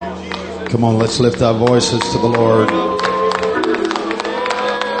Come on, let's lift our voices to the Lord.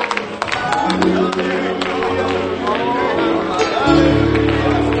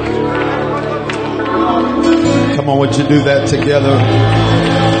 Come on, would you do that together?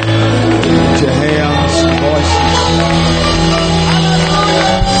 With your hands, voices.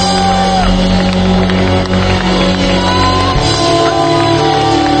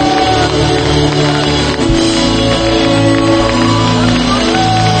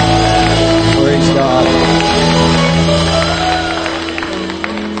 Praise God.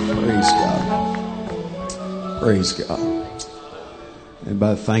 Praise God. Praise God.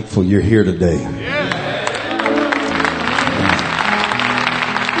 Anybody thankful you're here today?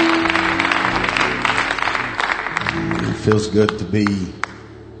 It feels good to be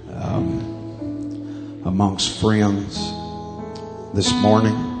amongst friends this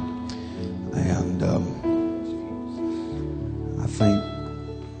morning. And I'm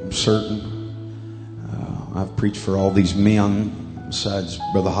certain I've preached for all these men besides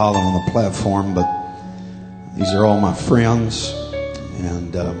Brother Holland on the platform, but these are all my friends,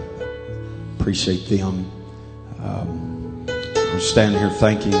 and appreciate them. I was standing here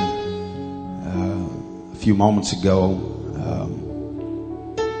thinking a few moments ago,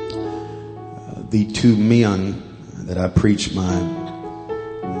 the two men that I preached my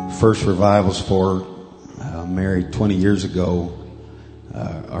first revivals for, married 20 years ago,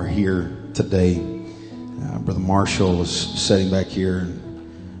 are here today. Brother Marshall is sitting back here,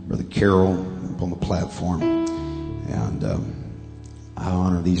 and Brother Carroll up on the platform. And I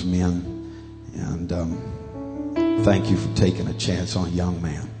honor these men, and thank you for taking a chance on a young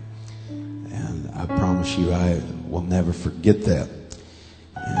man. And I promise you, I will never forget that.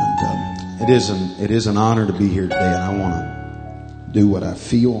 And it is an honor to be here today, and I want to do what I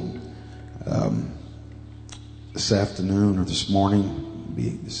feel this afternoon, or this morning. Be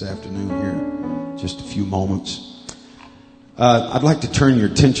this afternoon here, just a few moments. I'd like to turn your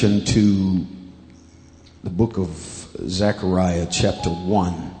attention to the book of Zechariah chapter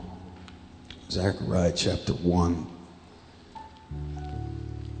 1. Zechariah chapter 1.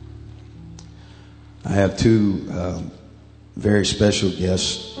 I have two very special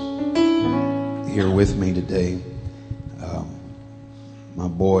guests here with me today. My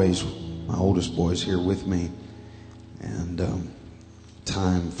oldest boys here with me. And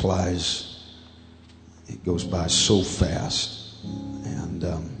time flies. It goes by so fast. And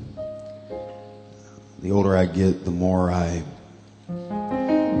the older I get, the more I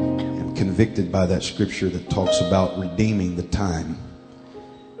am convicted by that scripture that talks about redeeming the time.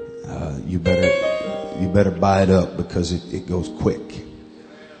 You better buy it up, because it goes quick.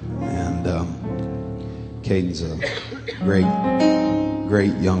 And Caden's a great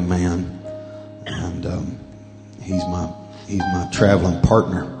young man, and he's my traveling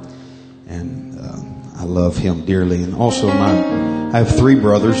partner, and I love him dearly. And also I have three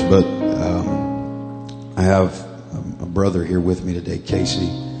brothers, but I have a brother here with me today, Casey,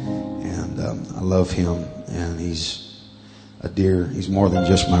 and I love him, and he's more than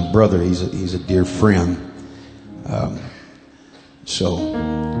just my brother. He's a dear friend. So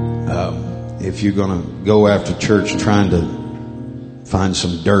if you're going to go after church trying to find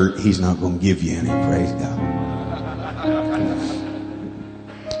some dirt, he's not going to give you any. Praise God.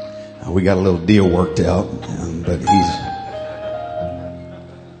 We got a little deal worked out, but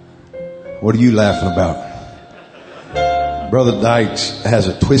what are you laughing about? Brother Dykes has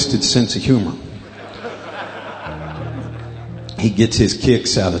a twisted sense of humor. He gets his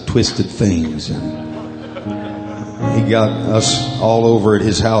kicks out of twisted things. And he got us all over at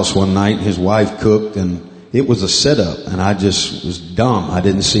his house one night. His wife cooked, and it was a setup, and I just was dumb. I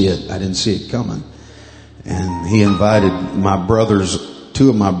didn't see it coming. And he invited my brothers, two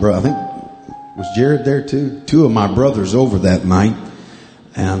of my brothers, I think, was Jared there too? Two of my brothers over that night.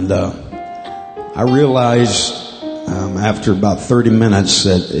 And I realized after about 30 minutes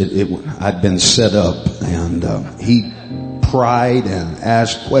that I'd been set up. And he pried and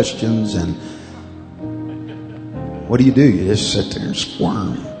asked questions. And what do? You just sit there and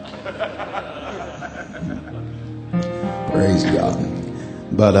squirm. Praise God.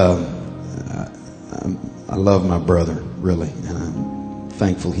 But I love my brother, really. And I'm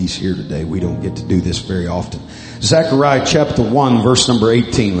thankful he's here today. We don't get to do this very often. Zechariah chapter 1, verse number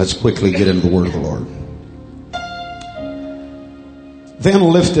 18. Let's quickly get into the word of the Lord.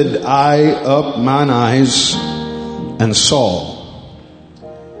 Then lifted I up mine eyes and saw,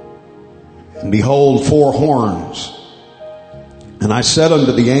 and behold, 4 horns. And I said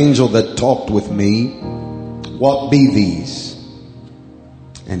unto the angel that talked with me, what be these?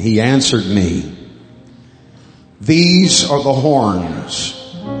 And he answered me, these are the horns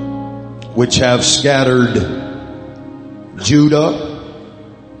which have scattered Judah,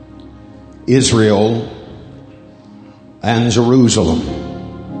 Israel, and Jerusalem.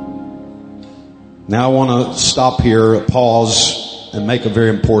 Now I want to stop here, pause, and make a very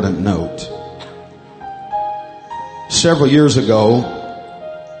important note. Several years ago,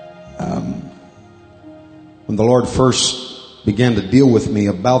 when the Lord first began to deal with me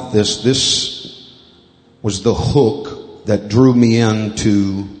about this, this was the hook that drew me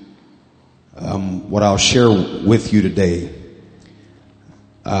into what I'll share with you today.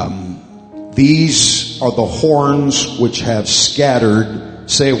 These are the horns which have scattered,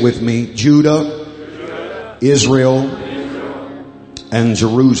 say it with me, Judah, Israel, and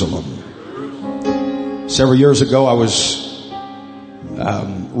Jerusalem. Several years ago, I was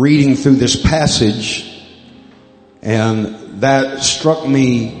reading through this passage, and that struck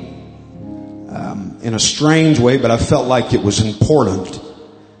me in a strange way, but I felt like it was important.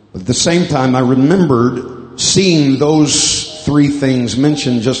 But at the same time, I remembered seeing those three things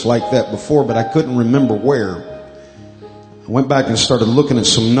mentioned just like that before, but I couldn't remember where. I went back and started looking at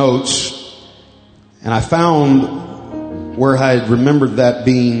some notes, and I found where I had remembered that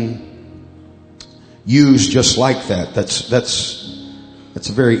being used just like that. That's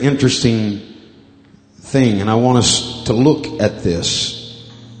a very interesting thing, and I want us to look at this.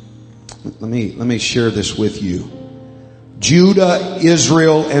 Let me share this with you. Judah,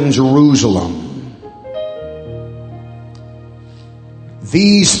 Israel, and Jerusalem.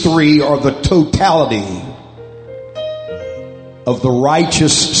 These three are the totality of the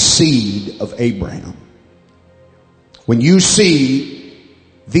righteous seed of Abraham. When you see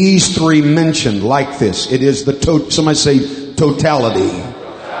these three mentioned like this, it is the somebody say totality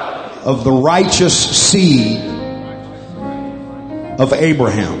of the righteous seed of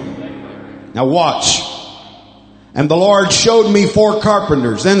Abraham. Now watch. And the Lord showed me 4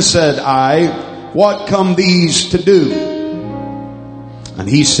 carpenters. Then said I, what come these to do? And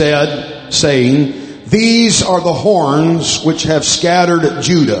he said, saying, these are the horns which have scattered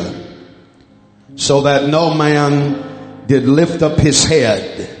Judah, so that no man did lift up his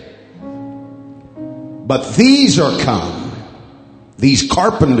head. But these are come, these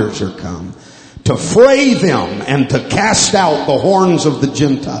carpenters are come, to fray them and to cast out the horns of the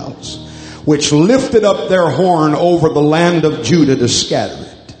Gentiles, which lifted up their horn over the land of Judah to scatter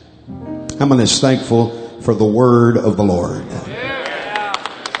it. How many is thankful for the word of the Lord?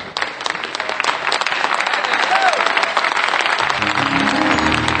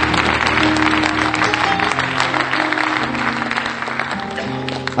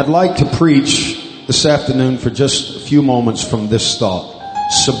 I'd like to preach this afternoon for just a few moments from this thought.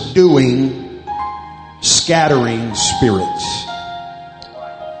 Subduing, scattering spirits.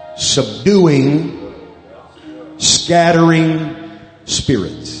 Subduing, scattering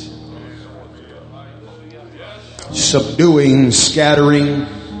spirits. Subduing, scattering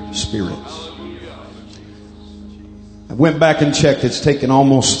spirits. I went back and checked. It's taken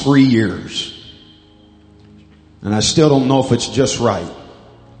almost 3 years. And I still don't know if it's just right.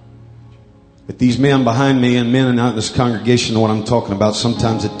 But these men behind me and men out in this congregation know what I'm talking about.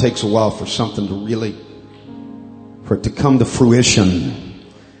 Sometimes it takes a while for something to really, for it to come to fruition.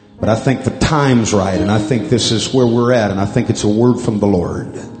 But I think the time's right, and I think this is where we're at, and I think it's a word from the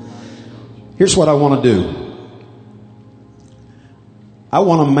Lord. Here's what I want to do. I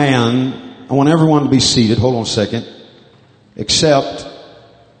want everyone to be seated. Hold on a second. Except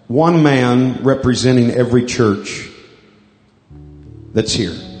one man representing every church that's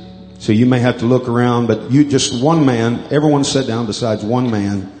here. So you may have to look around, but you just one man, everyone sit down besides one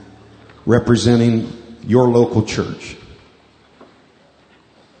man representing your local church.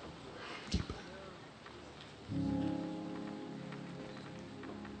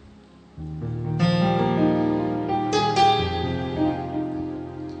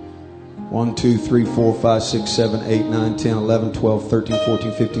 One, 2, 3, 4, 5, 6, 7, 8, 9, 10, 11, 12, 13,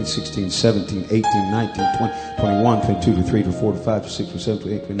 14, 15, 16, 17, 18, 19, 20, 21, 22, 23, 24, 25, 26, 27,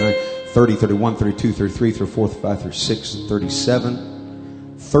 28, 29, 30, 31, 32, 33, 34, 35, 36,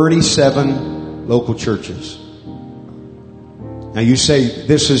 37. 37 local churches. Now you say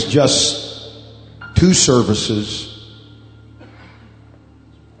this is just 2 services.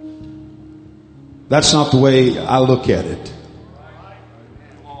 That's not the way I look at it.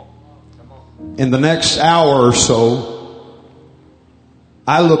 In the next hour or so,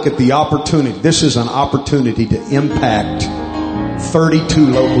 I look at the opportunity. This is an opportunity to impact 32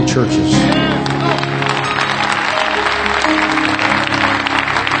 local churches.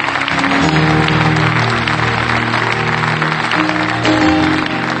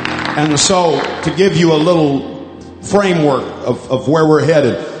 And so, to give you a little framework of where we're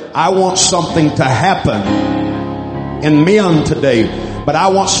headed, I want something to happen in men today. But I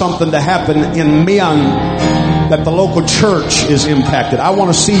want something to happen in men that the local church is impacted. I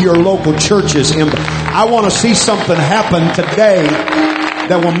want to see your local churches impacted. I want to see something happen today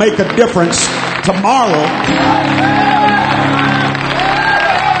that will make a difference tomorrow.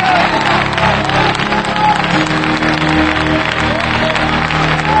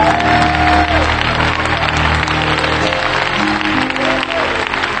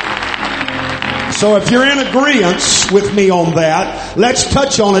 So if you're in agreement with me on that, let's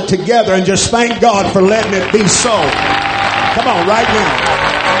touch on it together and just thank God for letting it be so. Come on, right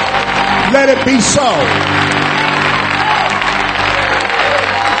now. Let it be so.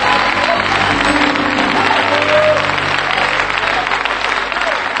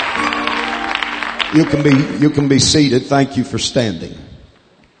 You can be seated. Thank you for standing.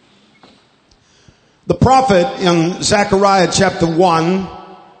 The prophet in Zechariah chapter 1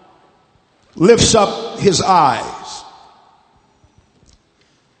 lifts up his eyes.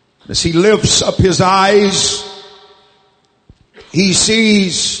 As he lifts up his eyes, he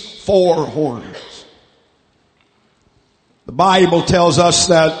sees 4 horns. The Bible tells us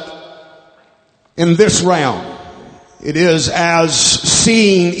that in this realm, it is as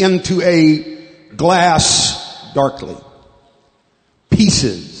seeing into a glass darkly.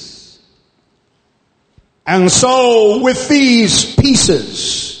 Pieces. And so with these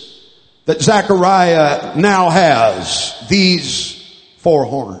pieces that Zechariah now has, these 4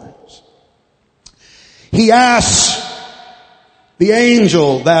 horns, he asks the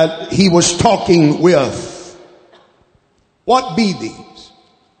angel that he was talking with, what be these?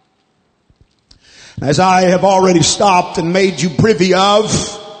 As I have already stopped and made you privy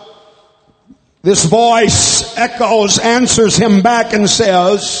of, this voice echoes, answers him back and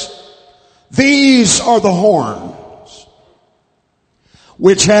says, these are the horns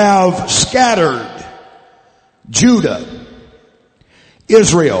which have scattered Judah,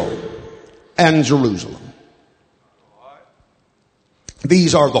 Israel, and Jerusalem.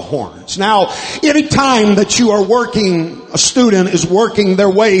 These are the horns. Now, any time that you are working, a student is working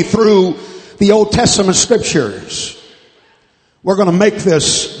their way through the Old Testament scriptures, we're going to make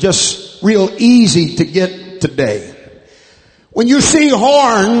this just real easy to get today. When you see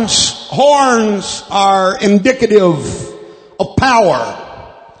horns, horns are indicative of power.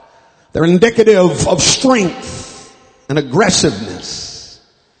 They're indicative of strength and aggressiveness.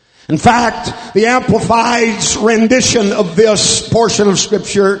 In fact, the Amplified's rendition of this portion of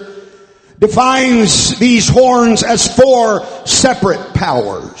scripture defines these horns as 4 separate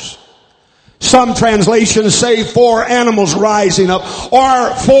powers. Some translations say 4 animals rising up,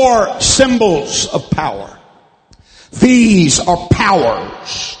 or 4 symbols of power. These are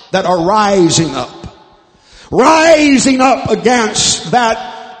powers that are rising up against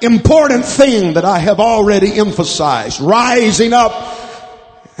that important thing that I have already emphasized. Rising up,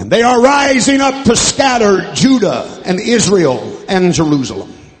 and they are rising up to scatter Judah and Israel and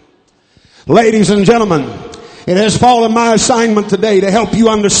Jerusalem. Ladies and gentlemen, it has fallen my assignment today to help you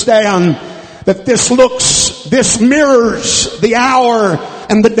understand that this mirrors the hour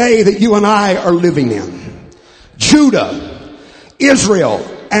and the day that you and I are living in. Judah, Israel,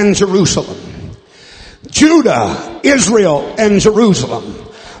 and Jerusalem. Judah, Israel, and Jerusalem.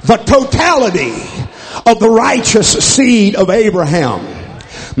 The totality of the righteous seed of Abraham,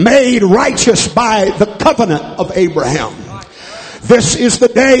 made righteous by the covenant of Abraham. This is the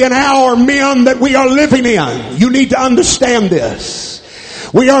day and hour, men, that we are living in. You need to understand this.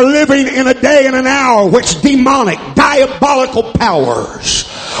 We are living in a day and an hour which demonic, diabolical powers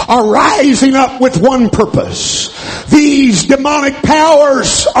are rising up with one purpose. These demonic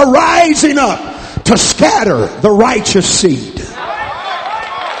powers are rising up to scatter the righteous seed.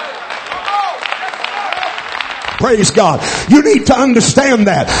 Praise God. You need to understand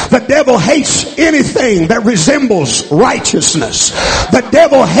that. The devil hates anything that resembles righteousness. The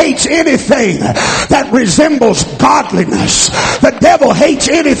devil hates anything that resembles godliness. The devil hates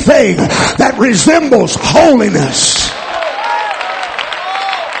anything that resembles holiness.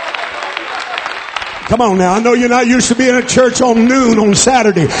 Come on now. I know you're not used to being at church on noon on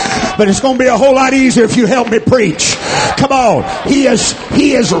Saturday, but it's going to be a whole lot easier if you help me preach. Come on. He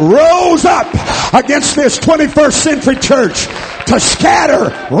is rose up against this 21st century church to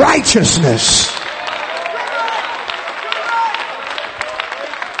scatter righteousness.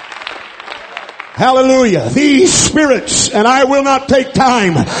 Hallelujah. These spirits, and I will not take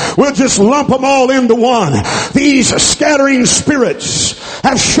time, we'll just lump them all into one. These scattering spirits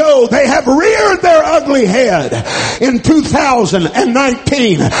have showed they have reared their ugly head in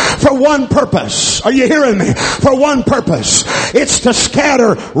 2019 for one purpose. Are you hearing me? For one purpose. It's to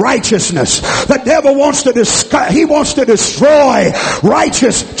scatter righteousness. The devil wants to destroy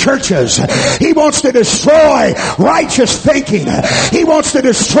righteous churches. He wants to destroy righteous thinking. He wants to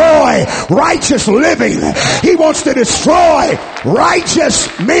destroy righteous living. He wants to destroy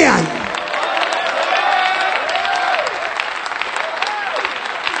righteous men.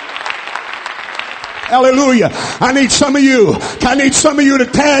 Hallelujah. I need some of you to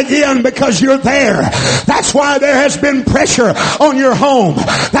tag in because you're there. That's why there has been pressure on your home.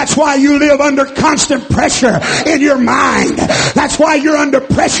 That's why you live under constant pressure in your mind. That's why you're under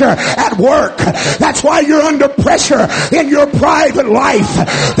pressure at work. That's why you're under pressure in your private life.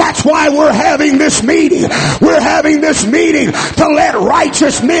 That's why we're having this meeting. We're having this meeting to let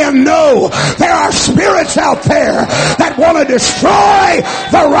righteous men know there are spirits out there that want to destroy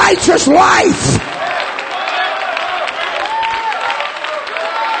the righteous life.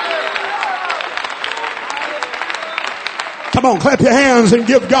 Come on, clap your hands and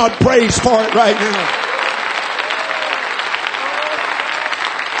give God praise for it right now.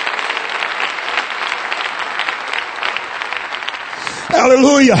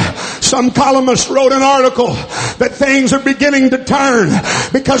 Hallelujah. Some columnist wrote an article that things are beginning to turn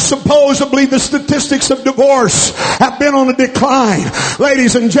because supposedly the statistics of divorce have been on a decline.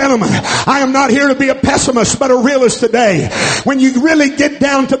 Ladies and gentlemen, I am not here to be a pessimist but a realist today. When you really get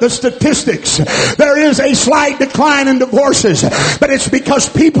down to the statistics, there is a slight decline in divorces, but it's because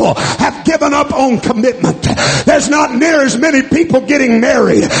people have given up on commitment. There's not near as many people getting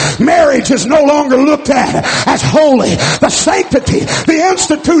married. Marriage is no longer looked at as holy. The sanctity, the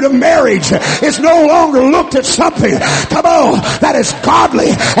institute of marriage is no longer looked at something, come on, that is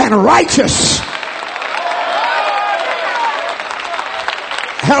godly and righteous.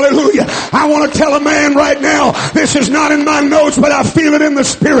 Hallelujah. I want to tell a man right now, this is not in my notes, but I feel it in the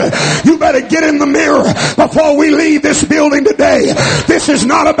spirit. You better get in the mirror before we leave this building today. This is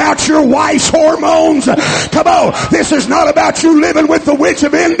not about your wife's hormones. Come on. This is not about you living with the witch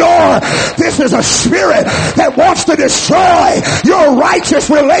of Endor. This is a spirit that wants to destroy your righteous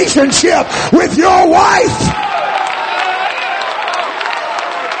relationship with your wife.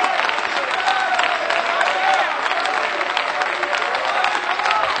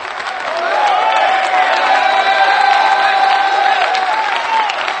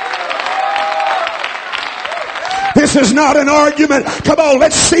 This is not an argument. Come on,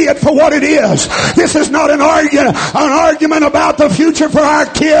 let's see it for what it is. This is not an argument about the future for our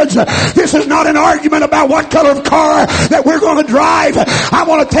kids. This is not an argument about what color of car that we're going to drive. I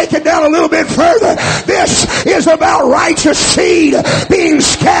want to take it down a little bit further. This is about righteous seed being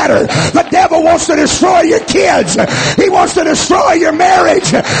scattered. The devil wants to destroy your kids. He wants to destroy your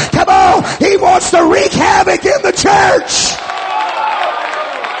marriage. Come on, he wants to wreak havoc in the church.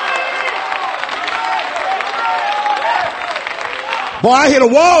 Boy, I hit a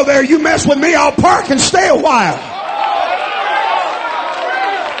wall there. You mess with me, I'll park and stay a while.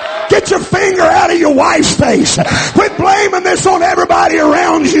 Get your finger out of your wife's face. Quit blaming this on everybody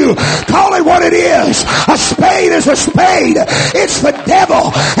around you. Call it what it is. A spade is a spade. It's the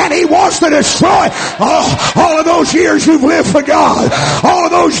devil, and he wants to destroy. Oh, all of those years you've lived for God. All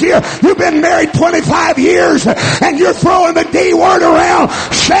of those years. You've been married 25 years, and you're throwing the D word around.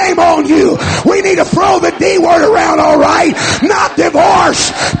 Shame on you. We need to throw the D word around, all right? Not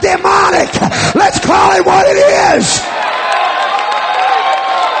divorce. Demonic. Let's call it what it is.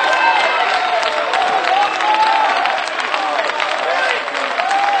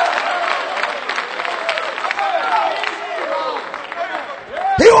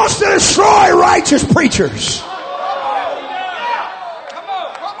 He wants to destroy righteous preachers.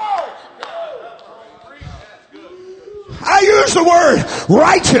 I use the word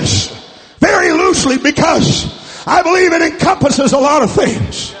righteous very loosely because I believe it encompasses a lot of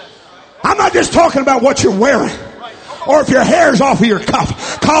things. I'm not just talking about what you're wearing or if your hair's off of your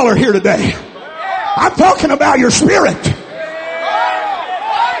collar here today. I'm talking about your spirit.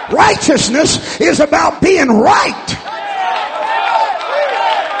 Righteousness is about being right.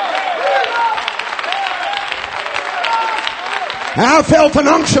 I felt an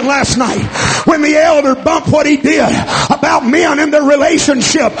unction last night when the elder bumped what he did about men and their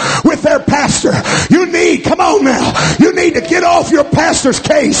relationship with their pastor. You need to get off your pastor's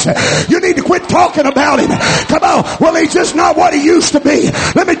case. You need to quit talking about him. Come on. Well, he's just not what he used to be.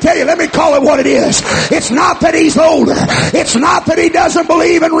 Let me tell you, let me call it what it is. It's not that he's older. It's not that he doesn't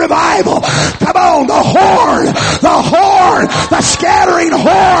believe in revival. Come on, the scattering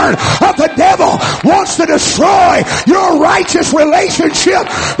horn of the devil wants to destroy your righteous relationship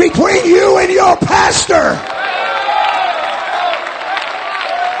between you and your pastor.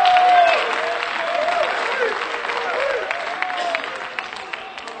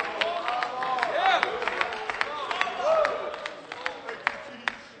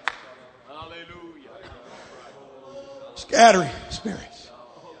 Scattering spirits.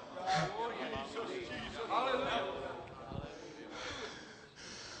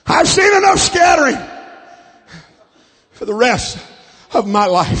 I've seen enough scattering for the rest of my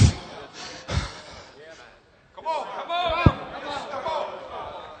life.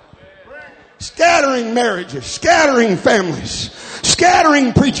 Scattering marriages, scattering families,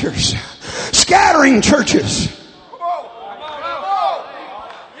 scattering preachers, scattering churches.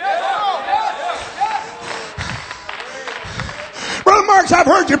 Brother Marks, I've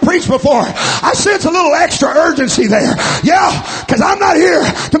heard you preach before. I sense a little extra urgency there. Yeah, because I'm not here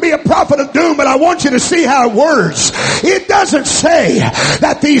to be a prophet of doom, but I want you to see how it words. It doesn't say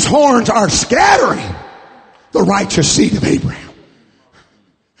that these horns are scattering the righteous seed of Abraham.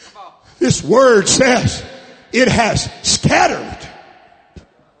 This word says it has scattered.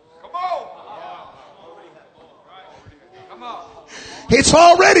 It's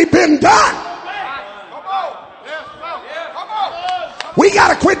already been done. We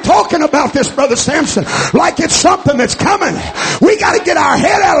got to quit talking about this, Brother Samson, like it's something that's coming. We got to get our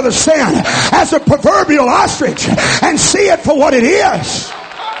head out of the sand as a proverbial ostrich and see it for what it is.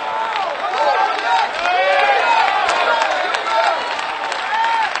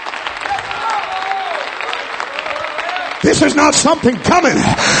 This is not something coming.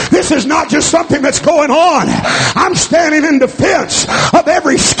 This is not just something that's going on. I'm standing in defense of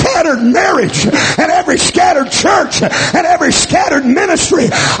every scattered marriage and every scattered church and every scattered ministry.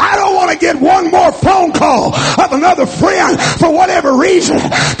 I don't want to get one more phone call of another friend for whatever reason,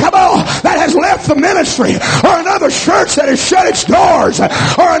 come on, that has left the ministry, or another church that has shut its doors,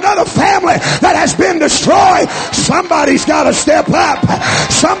 or another family that has been destroyed. Somebody's got to step up.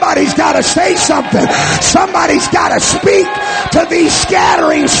 Somebody's got to say something. Somebody's got to speak to these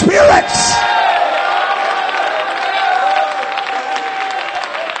scattering spirits.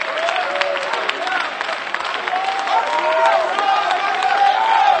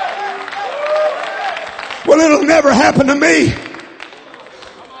 Well, it'll never happen to me.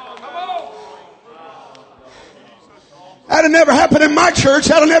 That'll never happen in my church.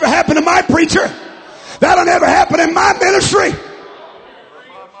 That'll never happen to my preacher. That'll never happen in my ministry.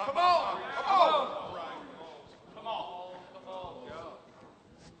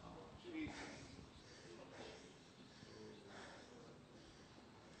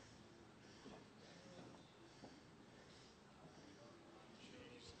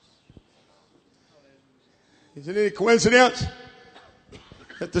 Is it any coincidence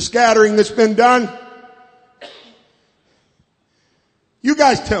that the scattering that's been done? You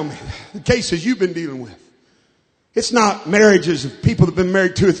guys tell me the cases you've been dealing with. It's not marriages of people that have been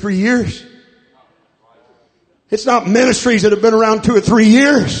married 2 or 3 years. It's not ministries that have been around 2 or 3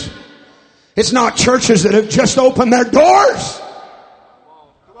 years. It's not churches that have just opened their doors.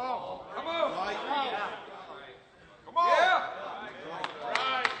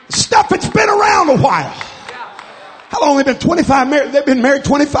 Stuff that's been around a while. How long have they been? 25 married? They've been married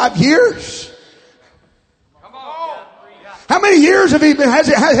 25 years. How many years have he been?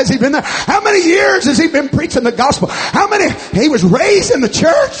 Has he been there? How many years has he been preaching the gospel? How many? He was raised in the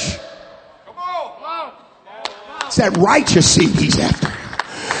church. It's that righteous seed he's after.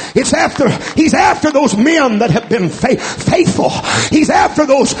 He's after those men that have been faithful. He's after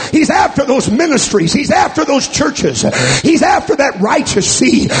those ministries. He's after those churches. He's after that righteous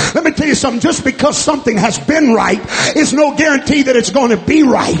seed. Let me tell you something. Just because something has been right is no guarantee that it's going to be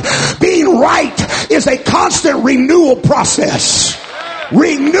right. Being right is a constant renewal process.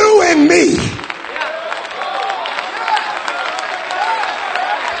 Renew in me.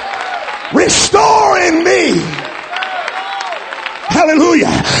 Restore in me. Hallelujah.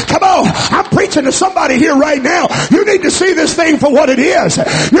 Come on. I'm preaching to somebody here right now. You need to see this thing for what it is.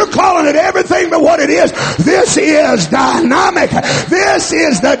 You're calling it everything but what it is. This is dynamic. This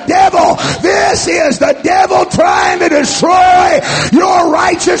is the devil. This is the devil trying to destroy your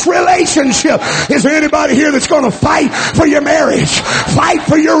righteous righteous relationship. Is there anybody here that's going to fight for your marriage? Fight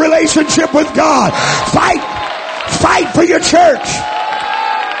for your relationship with God. Fight for your church.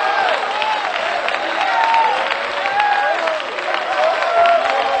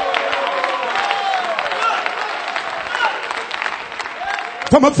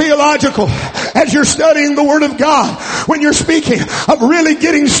 From a theological, as you're studying the Word of God, when you're speaking of really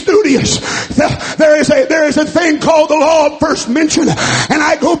getting studious, there is a thing called the law of first mention. And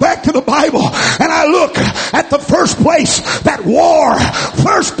I go back to the Bible and I look at the first place that war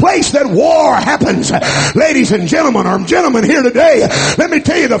happens. Ladies and gentlemen, or gentlemen here today, let me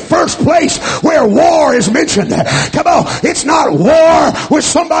tell you the first place where war is mentioned. Come on, it's not war with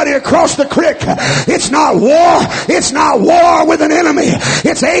somebody across the creek. It's not war with an enemy.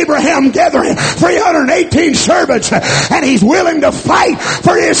 It's Abraham gathering 318 servants, and he's willing to fight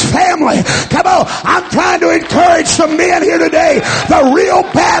for his family. Come on, I'm trying to encourage some men here today. The real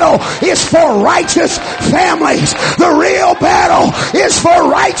battle is for righteous families. The real battle is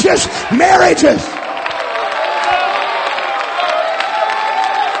for righteous marriages.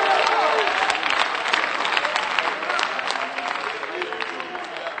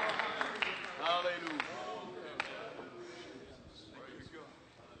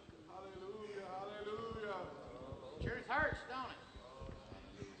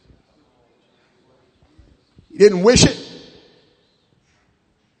 He didn't wish it.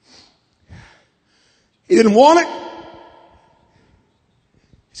 He didn't want it.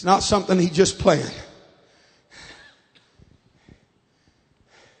 It's not something he just planned.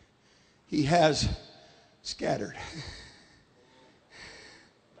 He has scattered.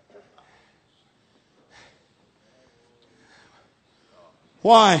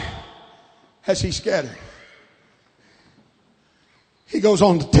 Why has he scattered? He goes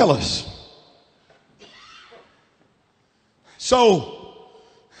on to tell us. So,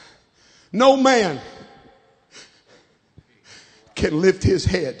 no man can lift his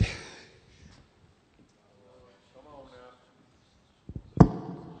head. I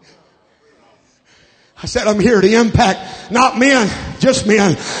said I'm here to impact not men, just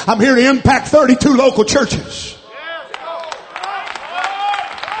men. I'm here to impact 32 local churches.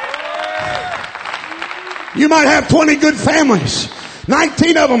 You might have 20 good families.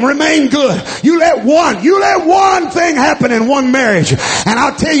 19 of them remain good. You let one thing happen in one marriage, and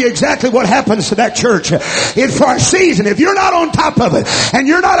I'll tell you exactly what happens to that church. It's for a season. If you're not on top of it, and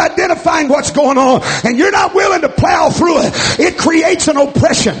you're not identifying what's going on, and you're not willing to plow through it, it creates an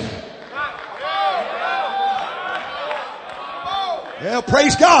oppression. Well,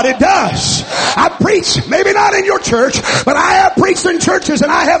 praise God, it does. I preach, maybe not in your church, but I have preached in churches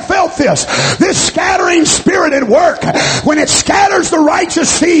and I have felt this scattering spirit at work. When it scatters the righteous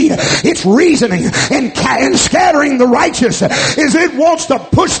seed, it's reasoning and scattering the righteous is it wants to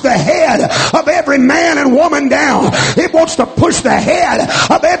push the head of every man and woman down. It wants to push the head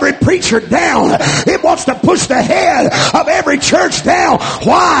of every preacher down. It wants to push the head of every church down.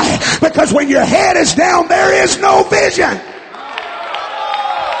 Why? Because when your head is down, there is no vision.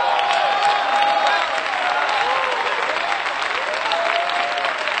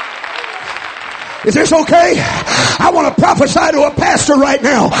 Is this okay? I want to prophesy to a pastor right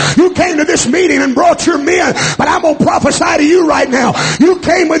now. You came to this meeting and brought your men, but I'm going to prophesy to you right now. You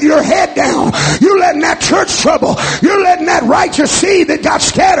came with your head down. You're letting that church trouble. You're letting that righteous seed that got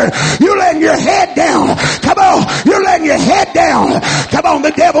scattered. You're letting your head down. Come on. You're letting your head down. Come on.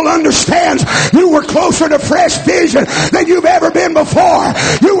 The devil understands you were closer to fresh vision than you've ever been before.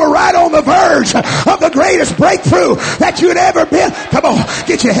 You were right on the verge of the greatest breakthrough that you'd ever been. Come on.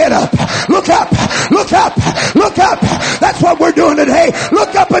 Get your head up. Look up. Look up. Look up. That's what we're doing today.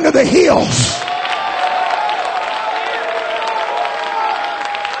 Look up into the hills.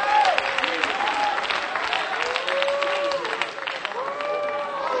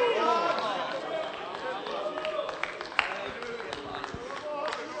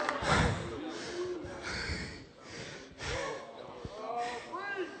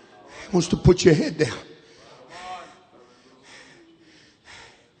 He wants to put your head down.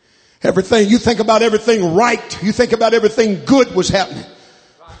 Everything, you think about everything right. You think about everything good was happening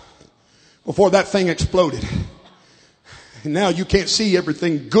before that thing exploded. And now you can't see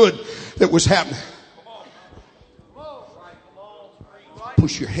everything good that was happening.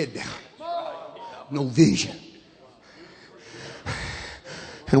 Push your head down. No vision.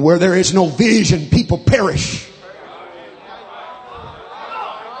 And where there is no vision, people perish.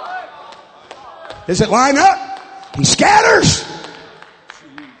 Does it line up? He scatters.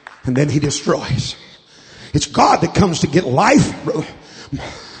 And then he destroys. It's God that comes to get life.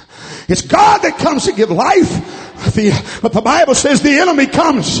 It's God that comes to give life But the Bible says the enemy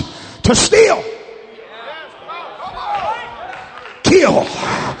comes to steal, kill,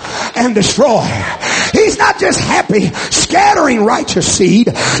 and destroy. He's not just happy scattering righteous seed.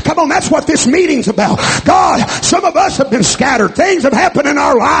 Come on, that's what this meeting's about. God, some of us have been scattered. Things have happened in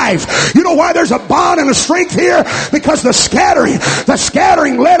our lives. You know why there's a bond and a strength here? Because the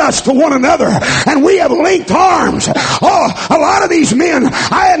scattering led us to one another, and we have linked arms. Oh, a lot of these men,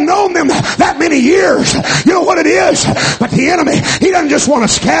 I had known them that many years. You know what it is? But the enemy, he doesn't just want to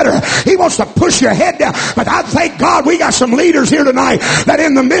scatter. He wants to push your head down. But I thank God we got some leaders here tonight that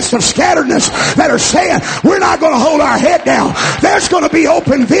in the midst of scatteredness that are saying, we're not going to hold our head down. There's going to be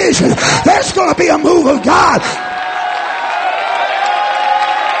open vision. There's going to be a move of God.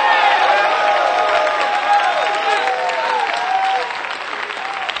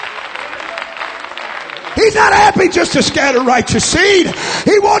 He's not happy just to scatter righteous seed.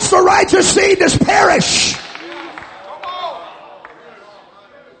 He wants the righteous seed to perish.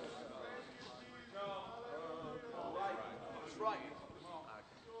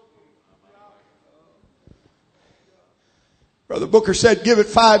 Brother Booker said, give it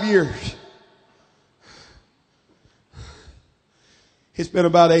 5 years. It's been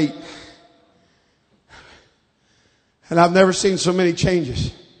about 8. And I've never seen so many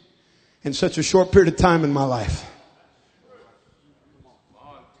changes in such a short period of time in my life.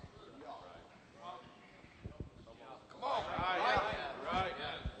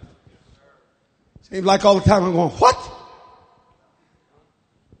 Seems like all the time I'm going, what?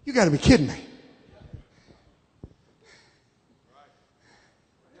 You got to be kidding me.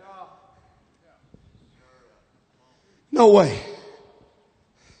 No way.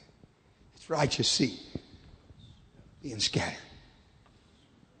 It's righteous seed being scattered.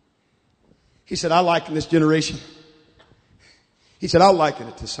 He said, I liken this generation. He said, I'll liken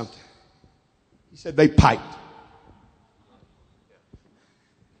it to something. He said, they piped.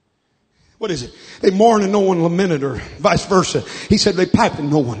 What is it? They mourned and no one lamented, or vice versa. He said, they piped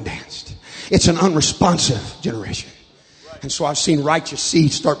and no one danced. It's an unresponsive generation. And so I've seen righteous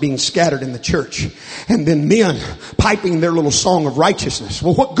seeds start being scattered in the church. And then men piping their little song of righteousness.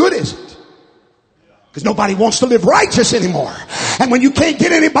 Well, what good is it? Because nobody wants to live righteous anymore. And when you can't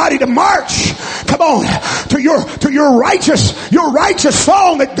get anybody to march, come on, to your righteous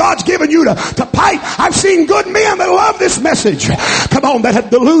song that God's given you to pipe. I've seen good men that love this message. Come on, that have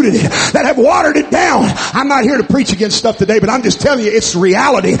diluted it, that have watered it down. I'm not here to preach against stuff today, but I'm just telling you, it's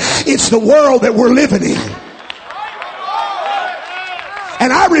reality. It's the world that we're living in.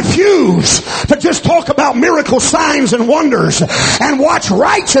 And I refuse to just talk about miracle signs and wonders and watch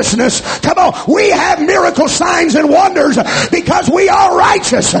righteousness. Come on, we have miracle signs and wonders because we are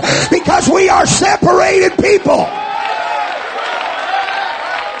righteous, because we are separated people.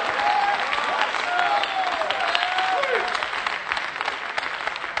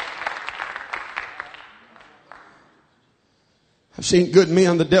 I've seen good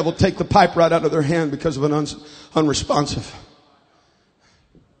men, the devil take the pipe right out of their hand because of an unresponsive.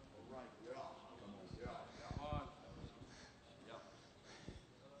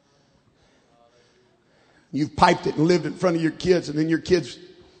 You've piped it and lived in front of your kids, and then your kids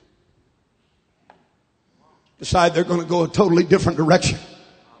decide they're going to go a totally different direction.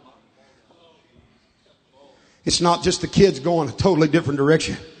 It's not just the kids going a totally different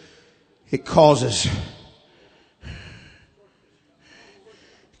direction. It causes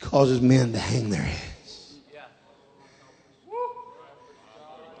men to hang their heads.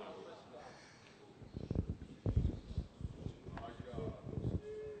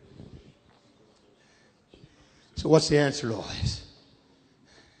 So what's the answer to all this?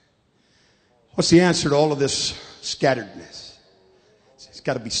 What's the answer to all of this scatteredness? It's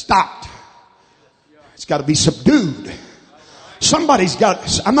got to be stopped. It's got to be subdued. Somebody's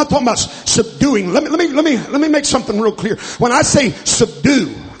got, I'm not talking about subduing. Let me make something real clear. When I say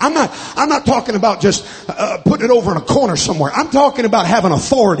subdue, I'm not talking about just putting it over in a corner somewhere. I'm talking about having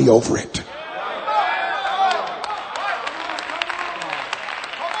authority over it.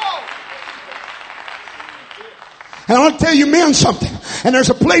 And I want to tell you men something. And there's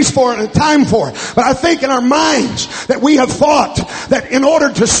a place for it and a time for it. But I think in our minds that we have thought that in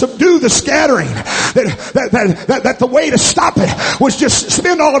order to subdue the scattering, that the way to stop it was just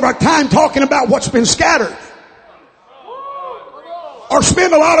spend all of our time talking about what's been scattered. Or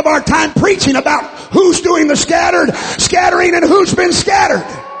spend a lot of our time preaching about who's doing the scattering and who's been scattered.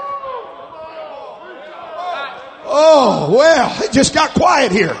 Oh, well, it just got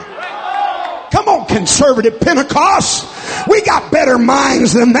quiet here. Come on, conservative Pentecost. We got better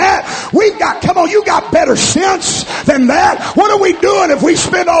minds than that. You got better sense than that. What are we doing if we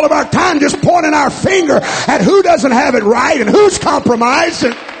spend all of our time just pointing our finger at who doesn't have it right and who's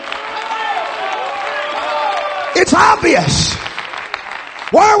compromising? It's obvious.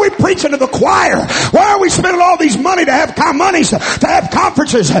 Why are we preaching to the choir? Why are we spending all these money to have conferences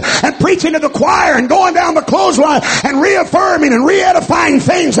and preaching to the choir and going down the clothesline and reaffirming and re-edifying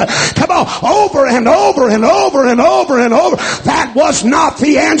things? Come on, over and over and over and over and over. That was not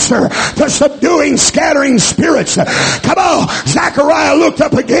the answer to subduing scattering spirits. Come on, Zechariah looked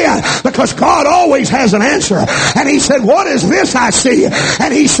up again because God always has an answer. And he said, what is this I see?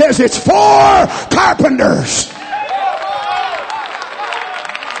 And he says, it's 4 carpenters.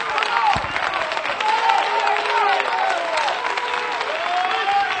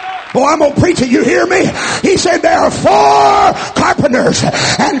 Oh, I'm going to preach it. You hear me? He said there are 4 carpenters.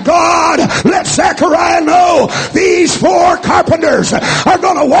 And God let Zechariah know these 4 carpenters are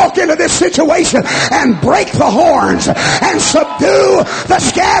going to walk into this situation and break the horns and subdue the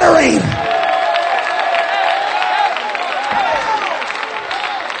scattering.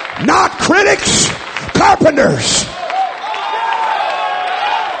 Not critics, carpenters.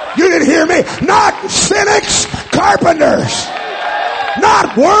 You didn't hear me? Not cynics, carpenters.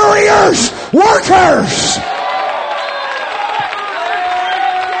 Not warriors, workers.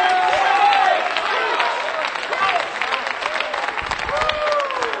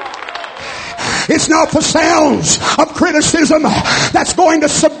 It's not the sounds of criticism that's going to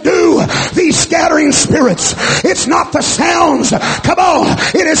subdue these scattering spirits. It's not the sounds. Come on.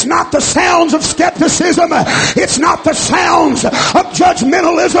 It is not the sounds of skepticism. It's not the sounds of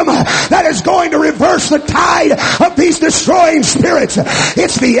judgmentalism that is going to reverse the tide of these destroying spirits.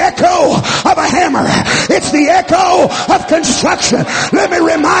 It's the echo of a hammer. It's the echo of construction. Let me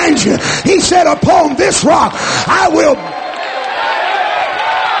remind you, he said, upon this rock I will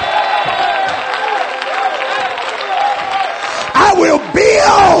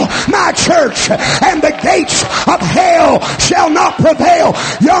build my church, and the gates of hell shall not prevail.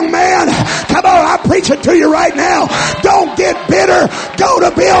 Young man, come on, I preach it to you right now. Don't get bitter. Go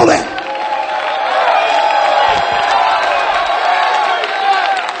to building.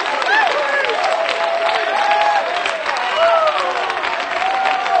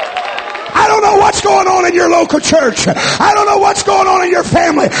 I don't know what's going on in your local church. I don't know what's going on in your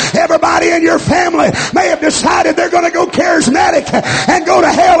family. Everybody in your family may have decided they're going to go charismatic and go to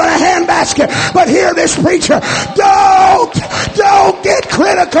hell in a handbasket. But hear this preacher. Don't get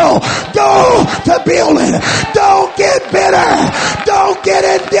critical. Go to building. Don't get bitter. Don't get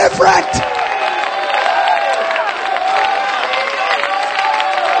indifferent.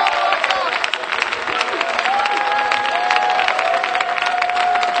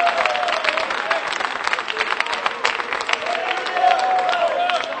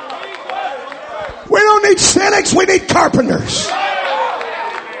 We need cynics, we need carpenters.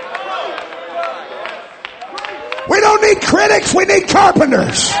 We don't need critics, we need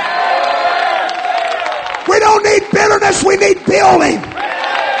carpenters. We don't need bitterness, we need building.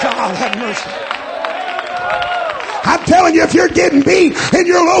 God have mercy. I'm telling you, if you're getting beat in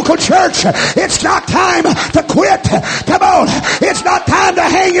your local church, it's not time to quit. Come on. It's not time to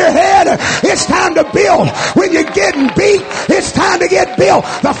hang your head. It's time to build. When you're getting beat, it's time to get built.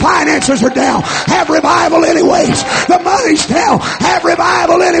 The finances are down. Have revival anyways. The money's down. Have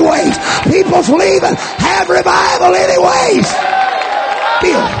revival anyways. People's leaving. Have revival anyways.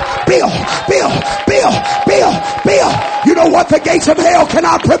 Build. You know what the gates of hell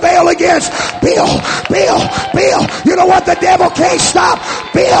cannot prevail against? Build. You know what the devil can't stop?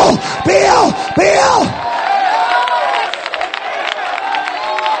 Build.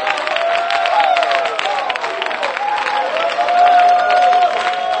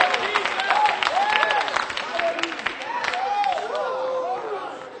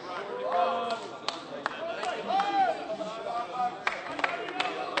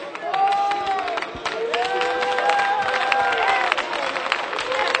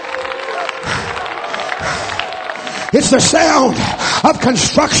 It's the sound of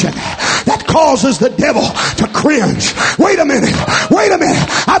construction that causes the devil to cringe. Wait a minute.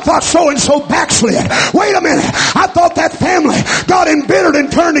 I thought so-and-so backslid. Wait a minute. I thought that family got embittered and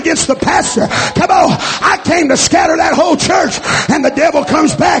turned against the pastor. Come on. I came to scatter that whole church. And the devil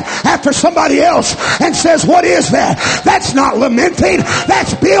comes back after somebody else and says, what is that? That's not lamenting.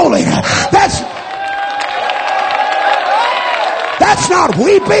 That's building. That's not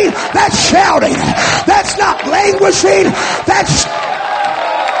weeping. That's shouting. That's not languishing. That's...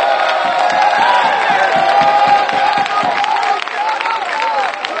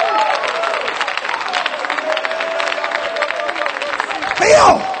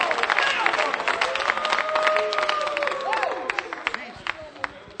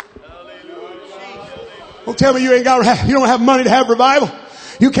 tell me you don't have money to have revival?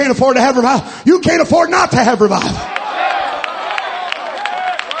 You can't afford to have revival. You can't afford not to have revival.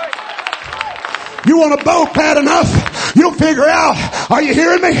 You want a boat bad enough, you'll figure out, are you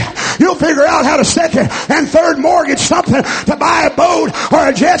hearing me? You'll figure out how to second and third mortgage something to buy a boat or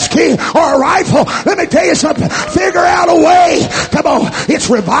a jet ski or a rifle. Let me tell you something. Figure out a way. Come on. It's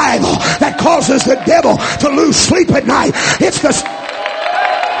revival that causes the devil to lose sleep at night. It's the...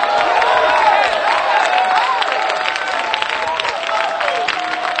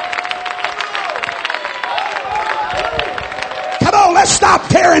 Let's stop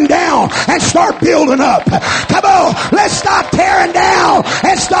tearing down and start building up. Come on, let's stop tearing down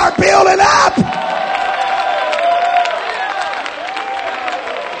and start building up.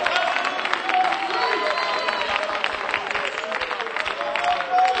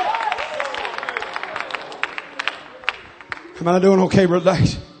 Am I doing okay, Brother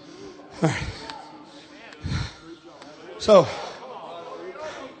Dice? All right. So,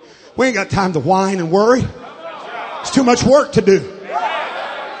 we ain't got time to whine and worry. It's too much work to do.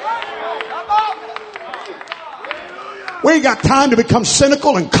 We ain't got time to become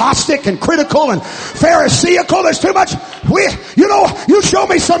cynical and caustic and critical and pharisaical. There's too much. You show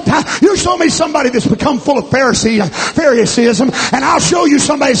me somebody that's become full of Pharisaism, and I'll show you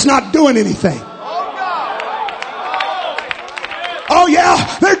somebody that's not doing anything. Oh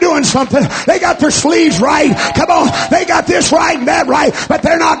yeah, they're doing something. They got their sleeves right. Come on, they got this right and that right, but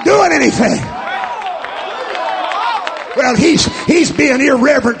they're not doing anything. Well, he's being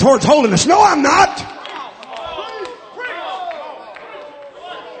irreverent towards holiness. No, I'm not.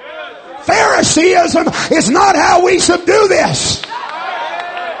 Pharisaism is not how we subdue this.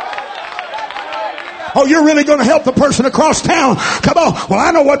 Oh, you're really going to help the person across town? Come on. Well,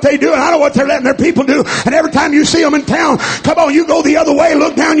 I know what they do and I know what they're letting their people do. And every time you see them in town, come on, you go the other way,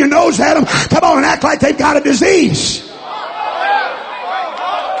 look down your nose at them. Come on and act like they've got a disease.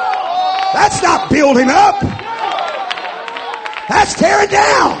 That's not building up. That's tearing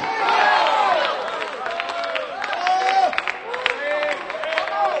down.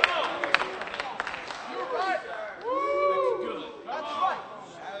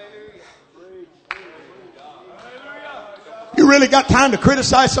 You really got time to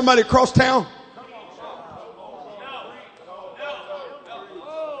criticize somebody across town?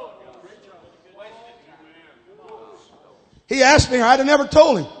 He asked me, I'd have never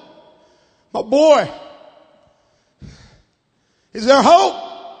told him. My boy, is there hope?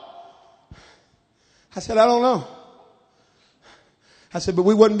 I said, I don't know. I said, but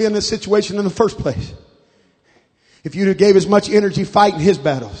we wouldn't be in this situation in the first place if you'd have gave as much energy fighting his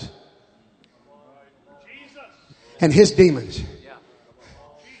battles and his demons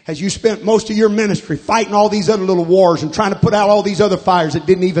as you spent most of your ministry fighting all these other little wars and trying to put out all these other fires that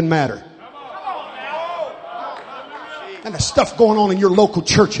didn't even matter. And the stuff going on in your local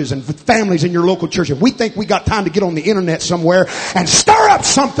churches and with families in your local churches. We think we got time to get on the internet somewhere and stir up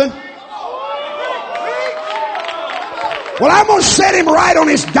something. Well, I'm going to set him right on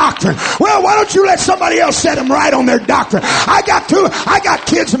his doctrine. Well, why don't you let somebody else set him right on their doctrine? I got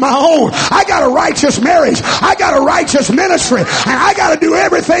kids of my own. I got a righteous marriage. I got a righteous ministry. And I got to do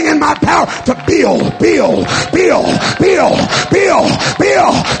everything in my power to build.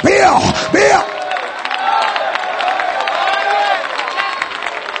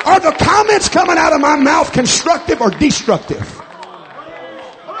 Are the comments coming out of my mouth constructive or destructive?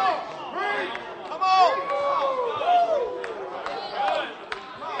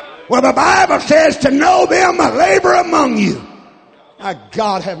 Well, the Bible says to know them that labor among you. My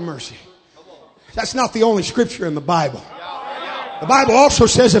God have mercy. That's not the only scripture in the Bible. The Bible also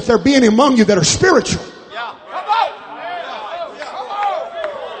says if there be any among you that are spiritual.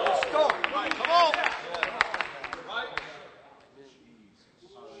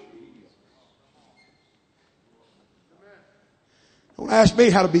 Don't ask me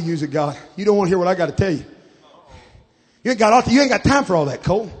how to be used of God. You don't want to hear what I got to tell you. You ain't got time for all that,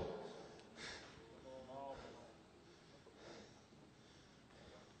 Cole.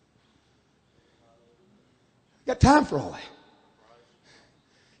 Got time for all that.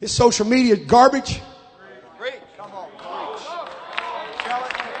 This social media garbage.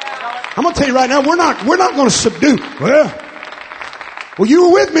 I'm going to tell you right now, we're not going to subdue. Well, you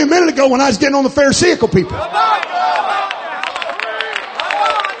were with me a minute ago when I was getting on the Pharisaical people.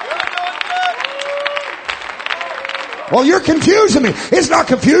 Well, you're confusing me. It's not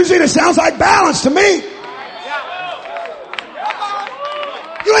confusing. It sounds like balance to me.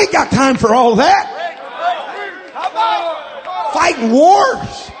 You ain't got time for all that. Fighting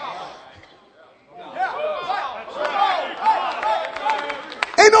wars.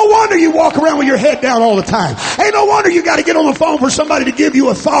 Ain't no wonder you walk around with your head down all the time. Ain't no wonder you got to get on the phone for somebody to give you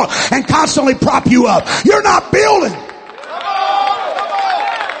a thought and constantly prop you up. You're not building.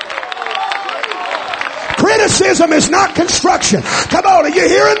 Criticism is not construction. Come on, are you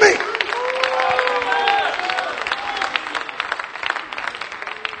hearing me?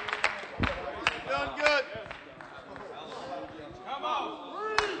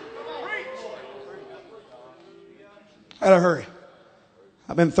 I gotta hurry.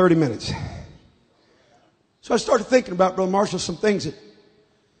 I've been 30 minutes. So I started thinking about, Brother Marshall, some things that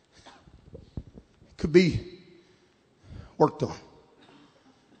could be worked on.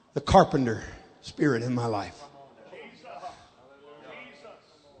 The carpenter spirit in my life.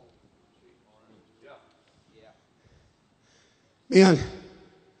 Man,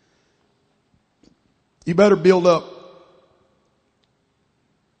 you better build up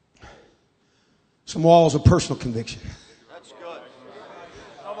some walls of personal conviction. That's good.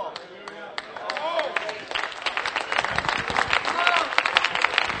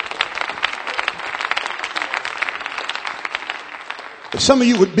 If some of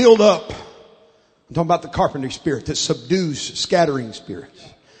you would build up, I'm talking about the carpentry spirit that subdues scattering spirits.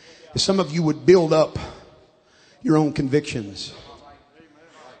 If some of you would build up your own convictions,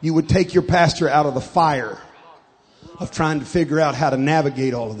 you would take your pastor out of the fire of trying to figure out how to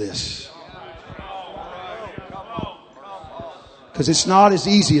navigate all of this. Because it's not as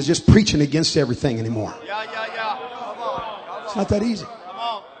easy as just preaching against everything anymore. Yeah. Come on. It's not that easy. Come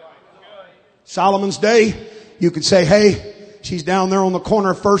on. Solomon's day, you could say, hey, she's down there on the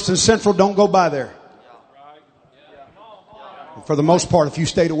corner of First and Central. Don't go by there. And for the most part, if you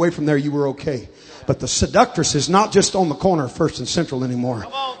stayed away from there, you were okay. But the seductress is not just on the corner of First and Central anymore.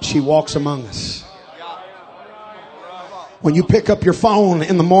 She walks among us. When you pick up your phone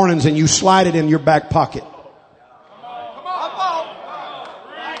in the mornings and you slide it in your back pocket,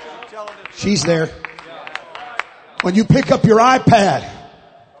 she's there. When you pick up your iPad,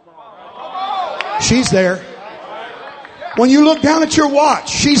 she's there. When you look down at your watch,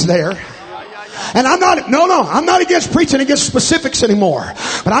 she's there. And I'm not against preaching against specifics anymore.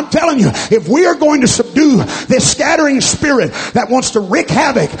 But I'm telling you, if we are going to subdue this scattering spirit that wants to wreak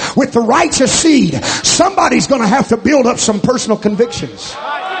havoc with the righteous seed, somebody's going to have to build up some personal convictions.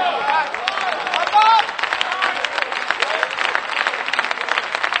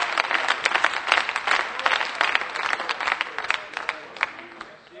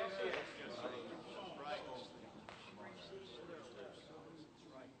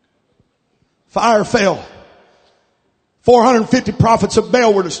 Fire fell. 450 prophets of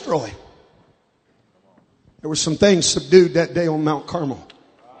Baal were destroyed. There were some things subdued that day on Mount Carmel.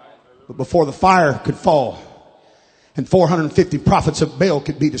 But before the fire could fall and 450 prophets of Baal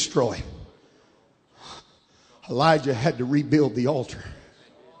could be destroyed, Elijah had to rebuild the altar.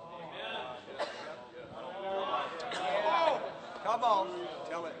 Come on.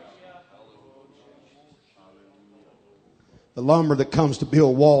 Tell it. The lumber that comes to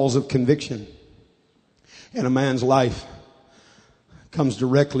build walls of conviction in a man's life comes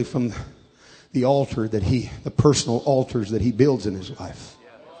directly from the altar that the personal altars that he builds in his life.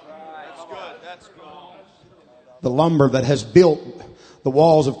 That's good. The lumber that has built the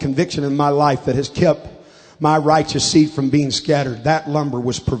walls of conviction in my life that has kept my righteous seed from being scattered, that lumber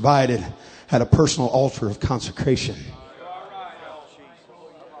was provided at a personal altar of consecration.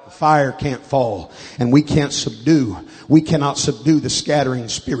 The fire can't fall, and we cannot subdue the scattering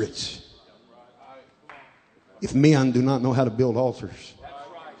spirits if men do not know how to build altars.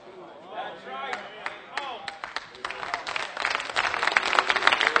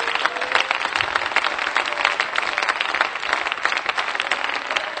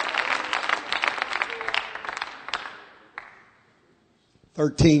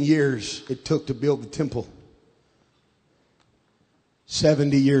 "13 years it took to build the temple.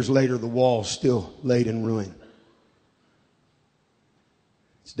 70 years later, the wall still laid in ruin.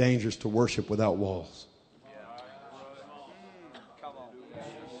 It's dangerous to worship without walls.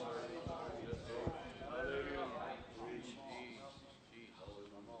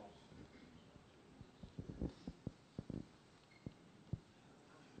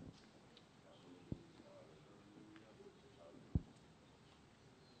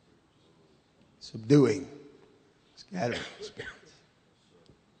 Subduing, scattering spirits.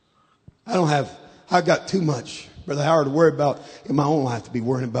 I've got too much, Brother Howard, to worry about in my own life to be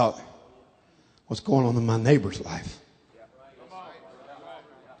worrying about what's going on in my neighbor's life.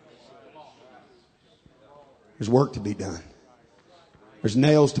 There's work to be done. There's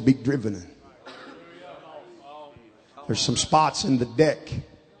nails to be driven in. There's some spots in the deck.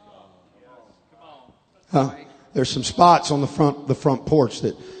 There's some spots on the front porch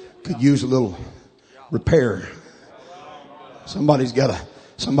that could use a little repair. Somebody's got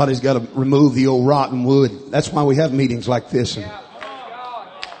to remove the old rotten wood. That's why we have meetings like this and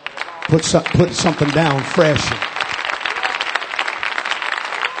put something down fresh.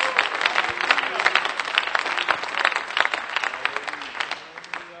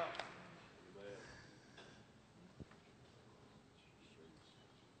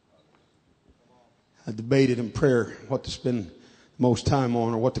 I debated in prayer what to spend most time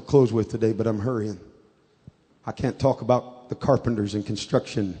on or what to close with today, but I'm hurrying. I can't talk about the carpenters and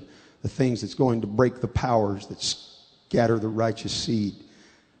construction, the things that's going to break the powers that scatter the righteous seed.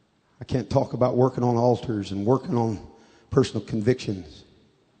 I can't talk about working on altars and working on personal convictions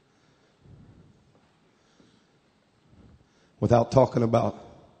without talking about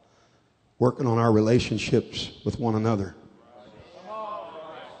working on our relationships with one another.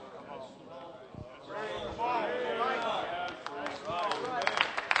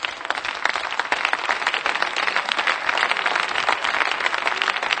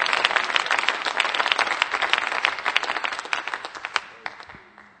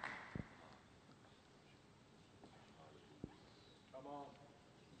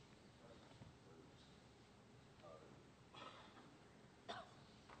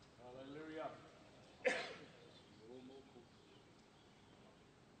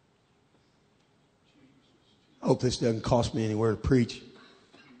 I hope this doesn't cost me anywhere to preach.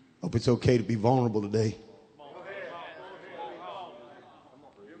 Hope it's okay to be vulnerable today.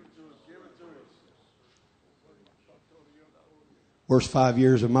 Worst 5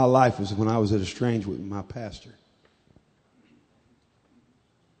 years of my life was when I was at Estranged with my pastor.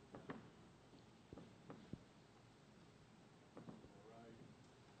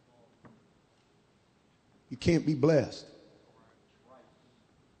 You can't be blessed.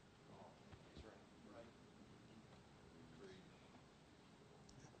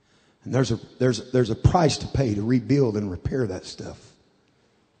 And there's a price to pay to rebuild and repair that stuff.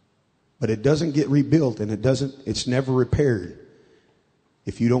 But it doesn't get rebuilt and it's never repaired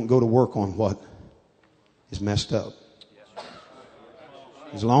if you don't go to work on what is messed up.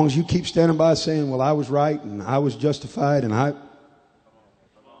 As long as you keep standing by saying, well, I was right and I was justified and I...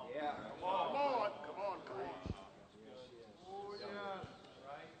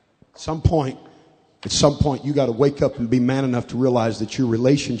 At some point, you got to wake up and be man enough to realize that your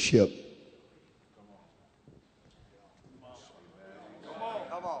relationship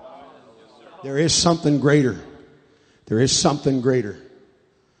there is something greater. There is something greater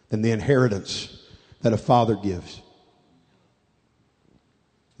than the inheritance that a father gives.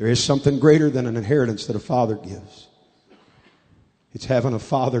 There is something greater than an inheritance that a father gives. It's having a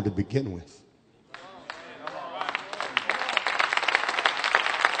father to begin with.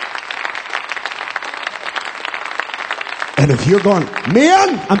 And if you're going,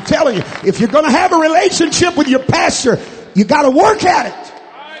 men, I'm telling you, if you're going to have a relationship with your pastor, you got to work at it.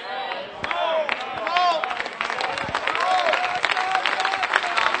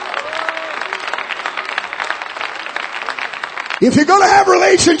 If you're going to have a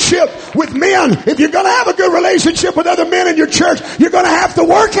relationship with men, if you're going to have a good relationship with other men in your church, you're going to have to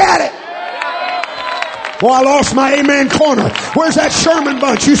work at it. Well, I lost my amen corner. Where's that Sherman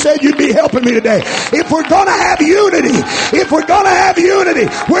bunch? You said you'd be helping me today. If we're going to have unity,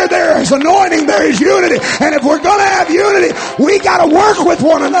 where there is anointing, there is unity. And if we're going to have unity, we got to work with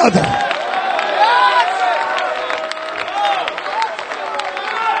one another.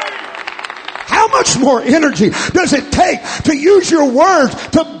 How much more energy does it take to use your words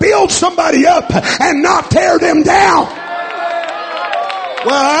to build somebody up and not tear them down?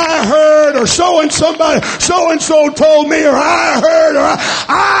 Well, I heard, or so-and-so told me, or I heard, or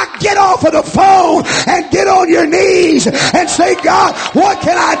I get off of the phone and get on your knees and say, God, what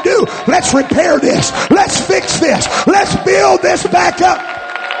can I do? Let's repair this. Let's fix this. Let's build this back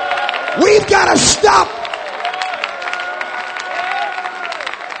up. We've got to stop.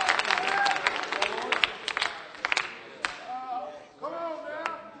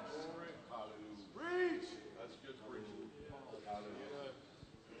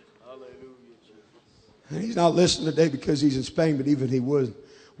 And he's not listening today because he's in Spain, but even if he was,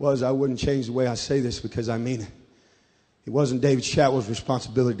 I wouldn't change the way I say this because I mean it. It wasn't David Chatwell's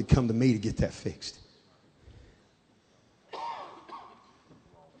responsibility to come to me to get that fixed.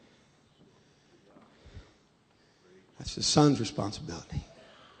 That's the son's responsibility.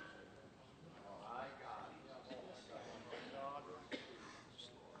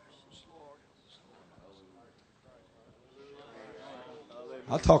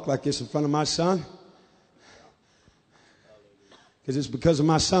 I'll talk like this in front of my son. Because it's because of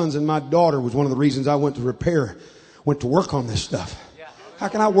my sons and my daughter was one of the reasons I went to work on this stuff. How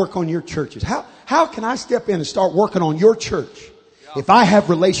can I work on your churches? How can I step in and start working on your church if I have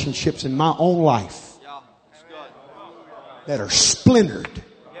relationships in my own life that are splintered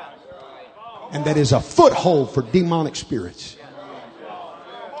and that is a foothold for demonic spirits?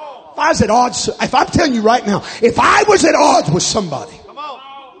 If I'm telling you right now, if I was at odds with somebody,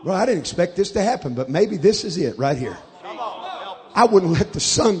 well, I didn't expect this to happen, but maybe this is it right here. I wouldn't let the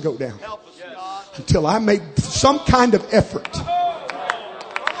sun go down until I made some kind of effort.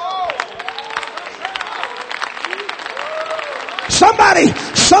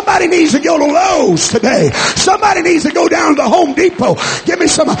 Somebody needs to go to Lowe's today. Somebody needs to go down to Home Depot. Give me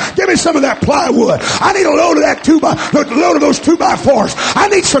some of that plywood. I need a load of those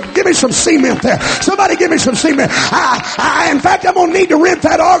 2x4s. Give me some cement there. Somebody give me some cement. In fact, I'm going to need to rent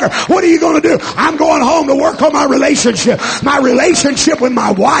that auger. What are you going to do? I'm going home to work on my relationship with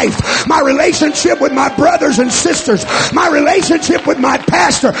my wife, my relationship with my brothers and sisters, my relationship with my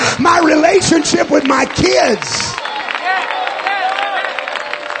pastor, my relationship with my kids.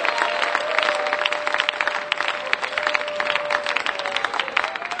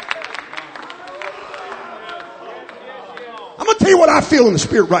 Tell you what I feel in the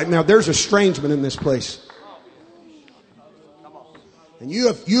spirit right now. There's estrangement in this place. And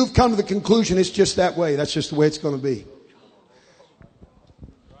you've come to the conclusion it's just that way. That's just the way it's going to be.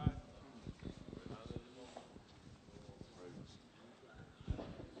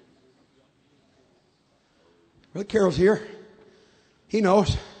 Brother Carroll's here. He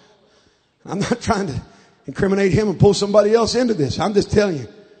knows. I'm not trying to incriminate him and pull somebody else into this. I'm just telling you.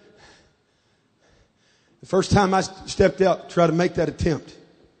 The first time I stepped out to try to make that attempt,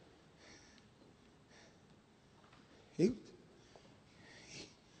 he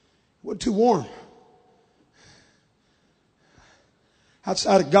wasn't too warm.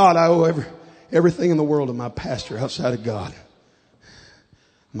 Outside of God, I owe everything in the world to my pastor. Outside of God,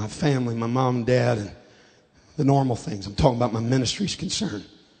 my family, my mom and dad, and the normal things. I'm talking about my ministry's concerned.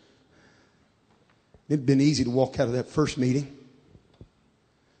 It'd been easy to walk out of that first meeting.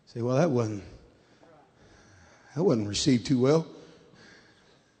 Say, well, that wasn't received too well.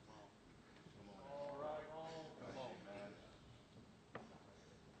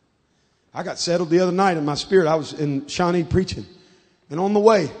 I got settled the other night in my spirit. I was in Shawnee preaching. And on the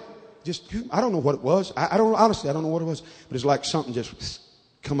way, I don't know what it was. Honestly, I don't know what it was. But it's like something just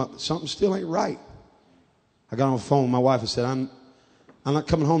come up. Something still ain't right. I got on the phone with my wife and said, I'm not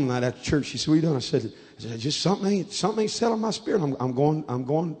coming home tonight after church. She said, what are you doing? I said, just something ain't settled in my spirit. I'm going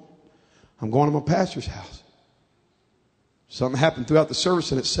to my pastor's house. Something happened throughout the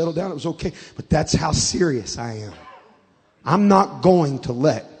service and it settled down. It was okay. But that's how serious I am. I'm not going to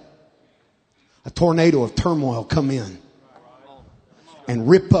let a tornado of turmoil come in and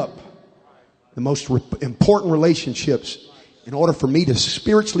rip up the most important relationships. In order for me to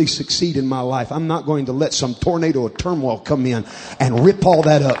spiritually succeed in my life, I'm not going to let some tornado of turmoil come in and rip all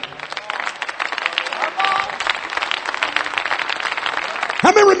that up.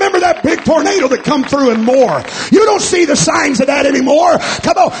 How many remember that big tornado that come through and more? You don't see the signs of that anymore.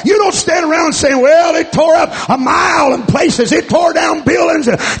 Come on. You don't stand around saying, well, it tore up a mile in places. It tore down buildings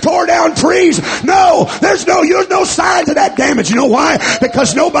and tore down trees. No, there's no signs of that damage. You know why?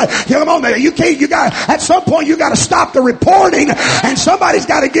 Because nobody, come on, at some point you got to stop the reporting and somebody's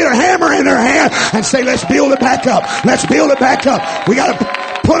got to get a hammer in their hand and say, let's build it back up. Let's build it back up. We got to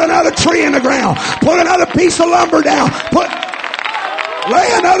put another tree in the ground. Put another piece of lumber down. Lay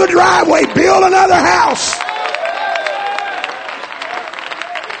another driveway, build another house.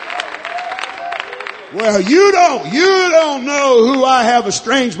 Well, you don't know who I have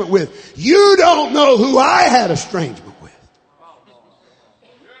estrangement with. You don't know who I had estrangement with.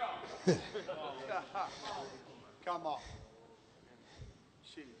 Come on.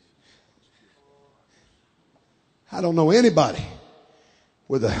 I don't know anybody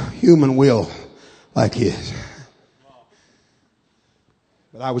with a human will like his.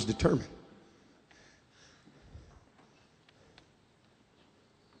 But I was determined.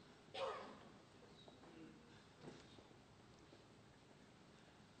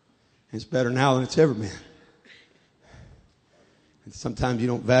 It's better now than it's ever been. And sometimes you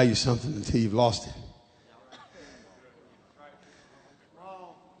don't value something until you've lost it.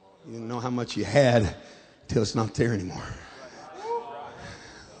 You don't know how much you had until it's not there anymore.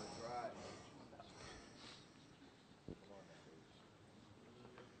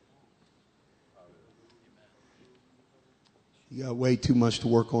 You got way too much to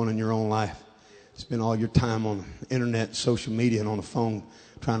work on in your own life. Spend all your time on the internet, social media, and on the phone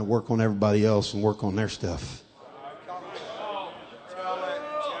trying to work on everybody else and work on their stuff.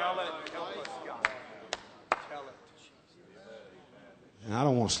 And I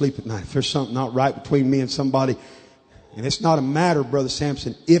don't want to sleep at night. If there's something not right between me and somebody, and it's not a matter, Brother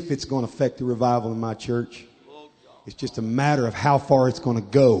Sampson, if it's going to affect the revival in my church. It's just a matter of how far it's going to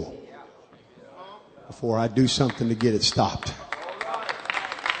go before I do something to get it stopped.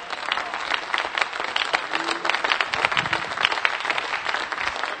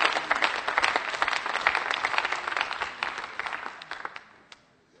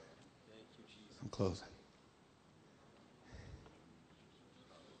 I'm closing.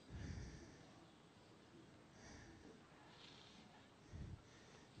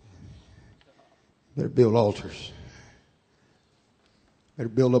 Better build altars. Better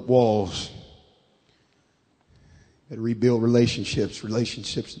build up walls. Better rebuild relationships.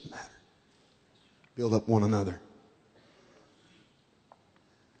 Relationships that matter. Build up one another.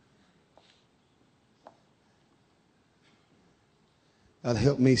 God,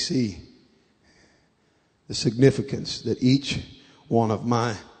 help me see the significance that each one of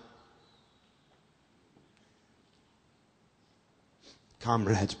my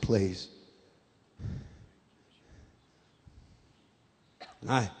comrades plays. And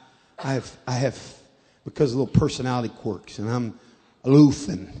I have, because of little personality quirks, and I'm aloof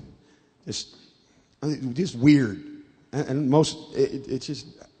and just weird, and most it just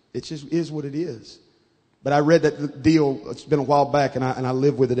is what it is. But I read that deal. It's been a while back, and I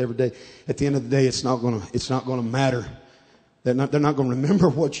live with it every day. At the end of the day, it's not gonna matter. They're not going to remember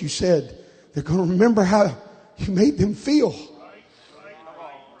what you said. They're going to remember how you made them feel.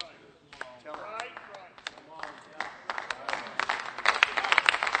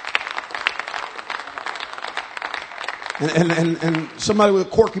 And somebody with a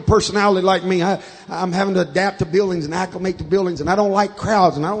quirky personality like me, I'm having to adapt to buildings and acclimate to buildings, and I don't like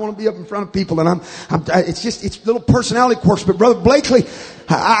crowds, and I don't want to be up in front of people, and it's little personality quirks. But Brother Blakely,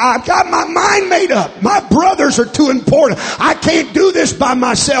 I've got my mind made up. My brothers are too important. I can't do this by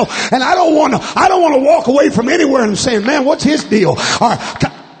myself, and I don't want to walk away from anywhere and saying, man, what's his deal?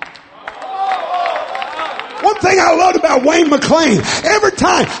 One thing I loved about Wayne McLean, every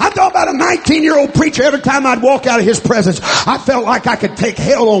time, I'm talking about a 19-year-old preacher, every time I'd walk out of his presence, I felt like I could take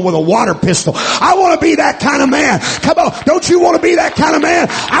hell on with a water pistol. I want to be that kind of man. Come on, don't you want to be that kind of man?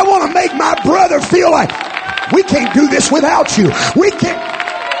 I want to make my brother feel like, we can't do this without you.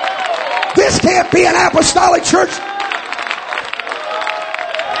 This can't be an apostolic church.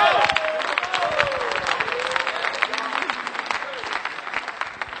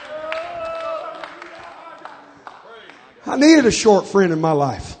 I needed a short friend in my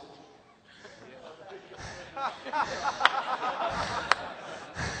life.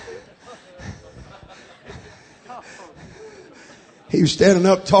 He was standing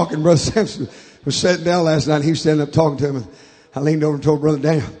up talking. Brother Sampson was sitting down last night. He was standing up talking to him. And I leaned over and told Brother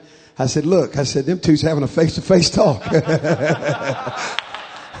Daniel, I said, look, them two's having a face-to-face talk.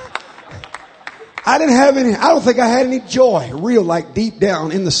 I don't think I had any joy, real, like deep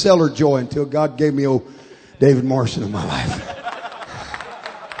down in the cellar joy, until God gave me old David Morrison in my life.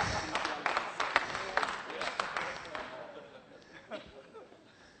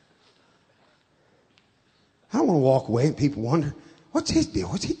 I don't want to walk away and people wonder, what's his deal?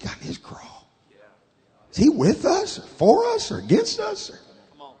 What's he got in his crawl? Is he with us or for us or against us?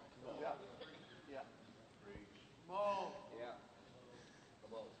 Come on. Yeah. Come on. Yeah.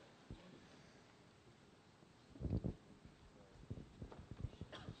 Come on.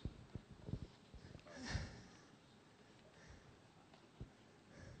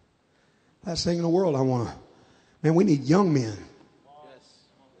 Last thing in the world man, we need young men.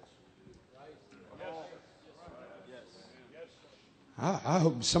 I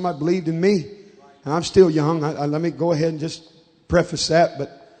hope somebody believed in me. And I'm still young. Let me go ahead and just preface that,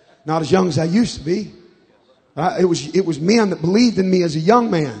 but not as young as I used to be. It was men that believed in me as a young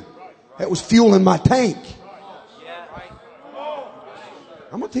man. That was fueling my tank.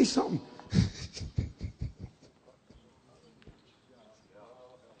 I'm going to tell you something.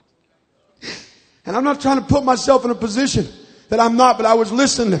 And I'm not trying to put myself in a position that I'm not, but I was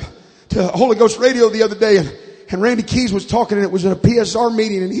listening to Holy Ghost Radio the other day, and Randy Keys was talking, and it was at a PSR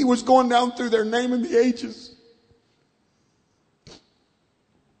meeting, and he was going down through their naming the ages.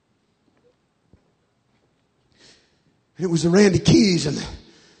 And it was the Randy Keys and the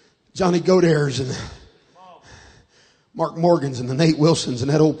Johnny Godairs and the Mark Morgans and the Nate Wilsons and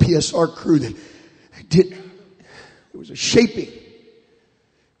that old PSR crew that did. It was a shaping.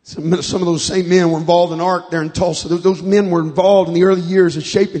 Some of those same men were involved in ARC there in Tulsa. Those men were involved in the early years of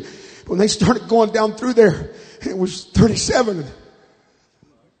shaping. When they started going down through there, it was 37 and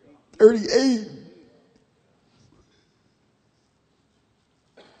 38.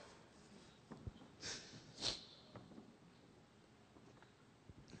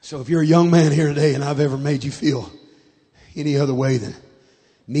 So if you're a young man here today and I've ever made you feel any other way than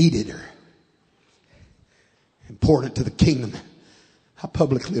needed or important to the kingdom, I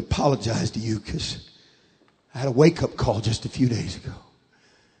publicly apologize to you because I had a wake-up call just a few days ago.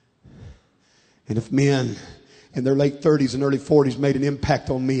 And if men in their late 30s and early 40s made an impact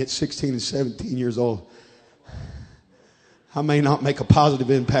on me at 16 and 17 years old, I may not make a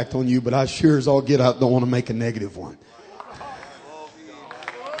positive impact on you, but I sure as all get out don't want to make a negative one.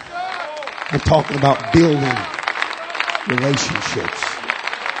 I'm talking about building relationships.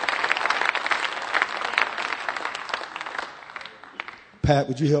 Pat,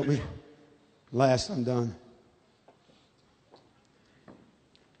 would you help me? Last, I'm done.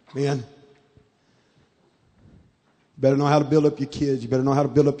 Men, you better know how to build up your kids. You better know how to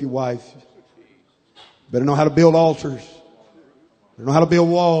build up your wife. You better know how to build altars. You better know how to build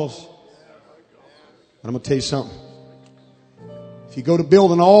walls. But I'm going to tell you something. If you go to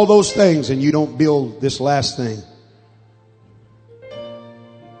building all those things and you don't build this last thing,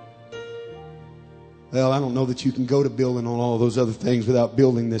 well, I don't know that you can go to building on all those other things without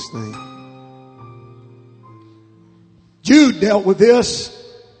building this thing. Jude dealt with this.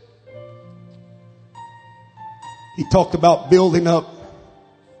 He talked about building up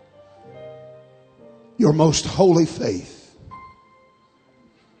your most holy faith.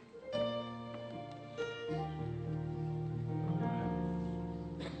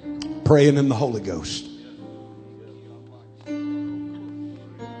 Praying in the Holy Ghost.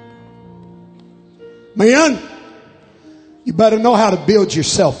 Man, you better know how to build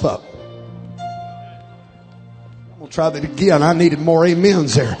yourself up. I'm going to try that again. I needed more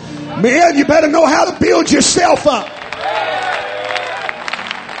amens there. Man, you better know how to build yourself up.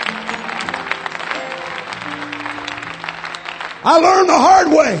 I learned the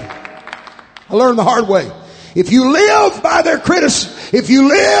hard way. If you live by their if you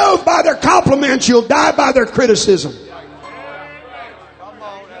live by their compliments, you'll die by their criticism.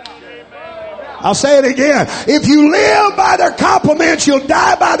 I'll say it again. If you live by their compliments, you'll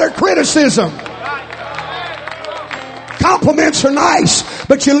die by their criticism. Compliments are nice,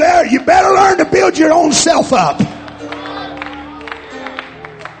 but you better learn to build your own self up.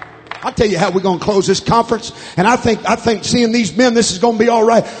 I'll tell you how we're going to close this conference. And I think seeing these men, this is going to be all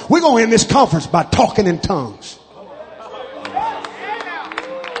right. We're going to end this conference by talking in tongues.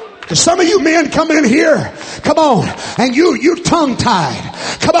 Some of you men come in here, come on, and you're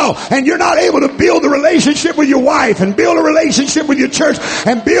tongue-tied. Come on, and you're not able to build a relationship with your wife and build a relationship with your church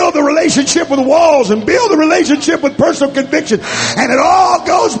and build a relationship with walls and build a relationship with personal conviction. And it all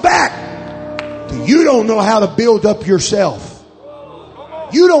goes back to you don't know how to build up yourself.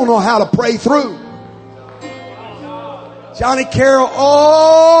 You don't know how to pray through. Johnny Carroll,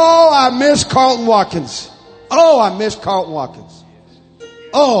 I miss Carlton Watkins. I miss Carlton Watkins.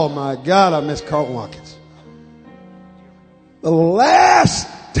 Oh my God, I miss Carlton Watkins. The last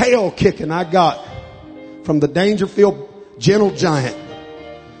tail kicking I got from the Dangerfield Gentle Giant,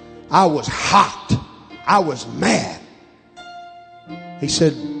 I was hot. I was mad. He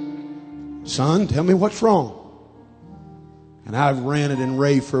said, son, tell me what's wrong. And I ran it and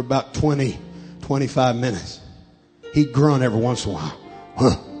raved for about 20, 25 minutes. He'd grunt every once in a while.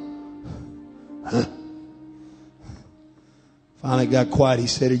 Huh? Finally got quiet. He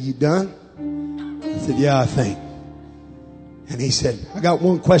said, are you done? I said, yeah, I think. And he said, I got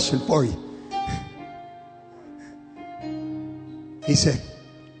one question for you. He said,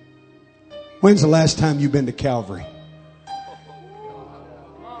 when's the last time you've been to Calvary?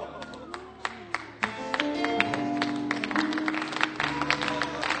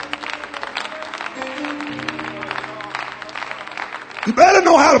 You better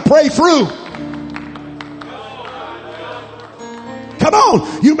know how to pray through. Come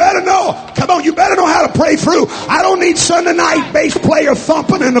on, you better know. Come on, you better know how to pray through. I don't need Sunday night bass player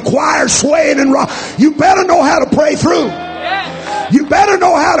thumping and the choir swaying and rock. You better know how to pray through. You better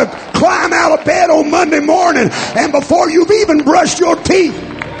know how to climb out of bed on Monday morning and before you've even brushed your teeth.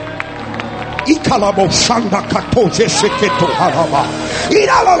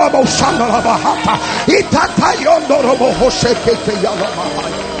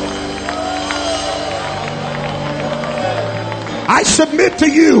 I submit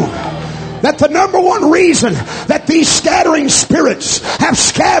to you that the number one reason that these scattering spirits have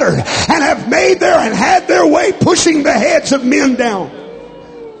scattered and have made their and had their way pushing the heads of men down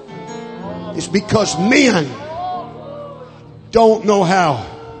is because men don't know how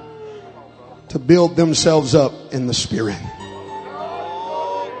to build themselves up in the Spirit.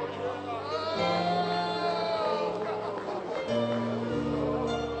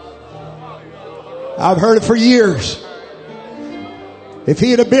 I've heard it for years. If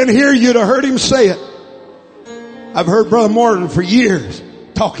he'd have been here, you'd have heard him say it. I've heard Brother Morton for years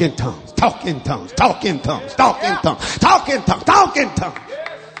talk in tongues, talk in tongues, talk in tongues, talk in tongues, talk in tongues, talk in tongues.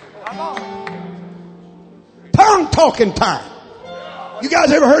 Tongue talking time. You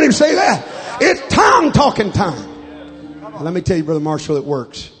guys ever heard him say that? It's tongue talking time. Now, let me tell you, Brother Marshall, it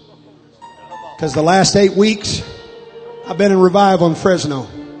works. Because the last 8 weeks, I've been in revival in Fresno.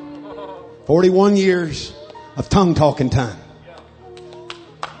 41 years of tongue talking time.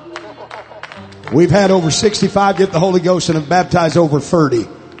 We've had over 65 get the Holy Ghost and have baptized over 30.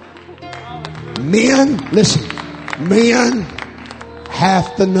 Men, listen, men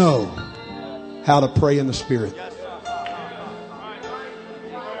have to know how to pray in the Spirit.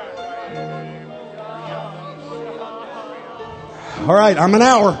 All right, I'm an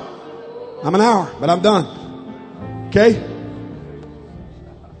hour, but I'm done. Okay?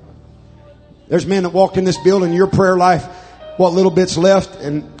 There's men that walk in this building, your prayer life, what little bit's left,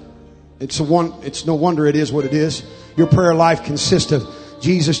 and it's no wonder it is what it is. Your prayer life consists of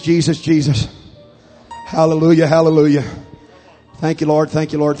Jesus, Jesus, Jesus. Hallelujah, hallelujah. Thank you, Lord,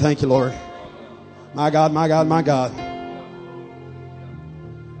 thank you, Lord, thank you, Lord. My God, my God, my God.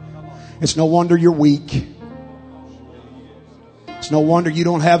 It's no wonder you're weak. It's no wonder you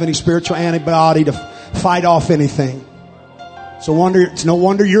don't have any spiritual antibody to fight off anything. It's no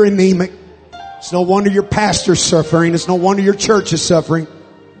wonder you're anemic. It's no wonder your pastor's suffering. It's no wonder your church is suffering.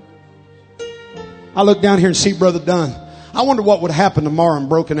 I look down here and see Brother Dunn. I wonder what would happen tomorrow in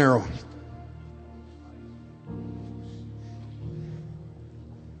Broken Arrow.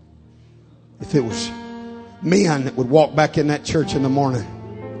 If it was men that would walk back in that church in the morning.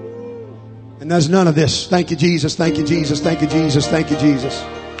 And there's none of this. Thank you, Jesus. Thank you, Jesus. Thank you, Jesus. Thank you, Jesus.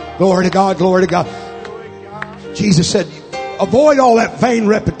 Glory to God. Glory to God. Jesus said, avoid all that vain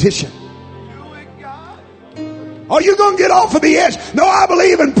repetition. Are you going to get off of the edge? No, I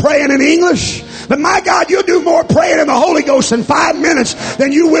believe in praying in English. But my God, you'll do more praying in the Holy Ghost in 5 minutes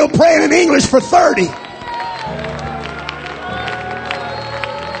than you will praying in English for 30.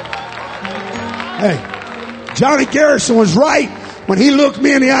 Hey, Johnny Garrison was right when he looked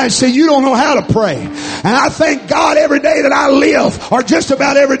me in the eye and said, you don't know how to pray. And I thank God every day that I live, or just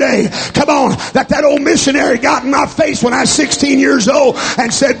about every day, come on, that old missionary got in my face when I was 16 years old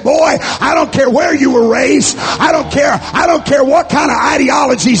and said, boy, I don't care where you were raised. I don't care what kind of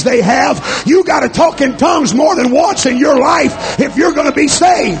ideologies they have. You got to talk in tongues more than once in your life if you're going to be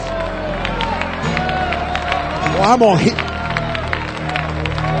saved. Well, I'm going to hit.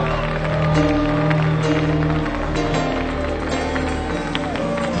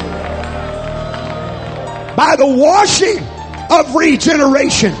 By the washing of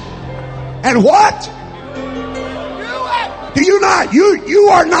regeneration. And what? Do you not? You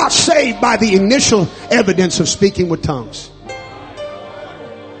are not saved by the initial evidence of speaking with tongues.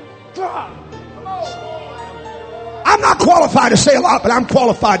 I'm not qualified to say a lot, but I'm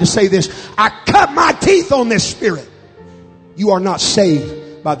qualified to say this. I cut my teeth on this spirit. You are not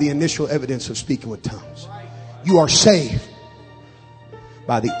saved by the initial evidence of speaking with tongues. You are saved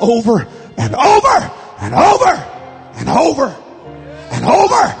by the over and over and over and over and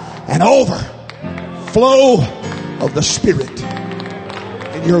over and over flow of the Spirit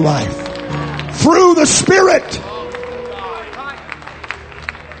in your life. Through the Spirit,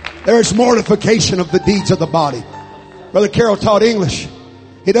 there is mortification of the deeds of the body. Brother Carroll taught English.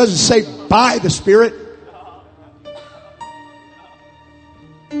 He doesn't say by the Spirit.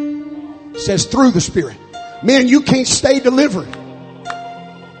 It says through the Spirit. Men, you can't stay delivered.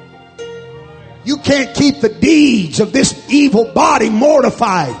 You can't keep the deeds of this evil body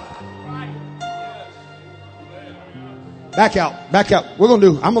mortified. Back out. I'm going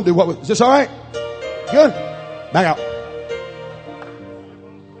to do what? Is this all right? Good. Back out.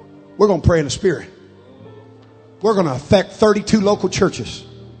 We're going to pray in the Spirit. We're going to affect 32 local churches.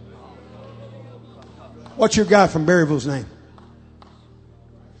 What's your guy from Berryville's name?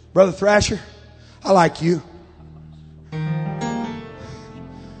 Brother Thrasher? I like you.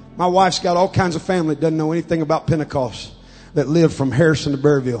 My wife's got all kinds of family that doesn't know anything about Pentecost that live from Harrison to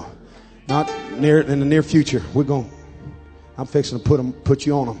Berryville. Not near in the near future. I'm fixing to put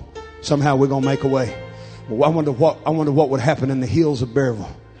you on them. Somehow we're going to make a way. Well, I wonder what would happen in the hills of Berryville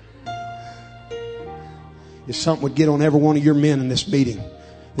if something would get on every one of your men in this meeting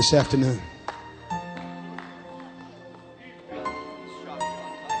this afternoon.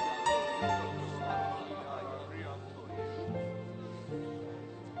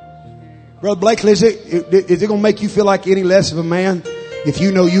 Brother Blakely, is it going to make you feel like any less of a man if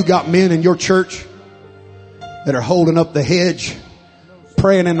you know you got men in your church that are holding up the hedge,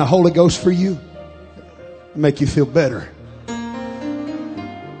 praying in the Holy Ghost for you? It'll make you feel better.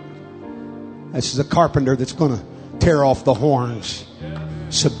 This is a carpenter that's going to tear off the horns,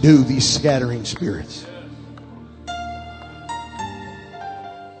 subdue these scattering spirits.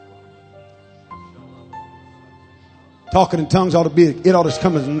 Talking in tongues ought to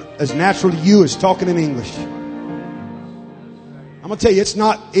come as natural to you as talking in English. I'm going to tell you, it's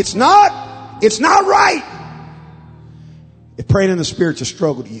not right if praying in the Spirit's a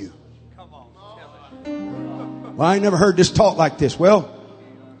struggle to you. Well, I ain't never heard this taught like this. Well,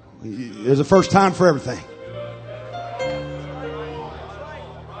 there's a first time for everything.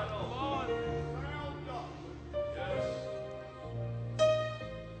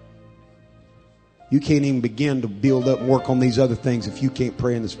 You can't even begin to build up and work on these other things if you can't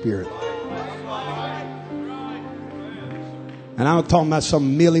pray in the Spirit. And I'm not talking about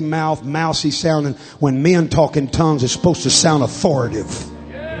some mealy-mouthed, mousy sounding. When men talk in tongues, it's supposed to sound authoritative.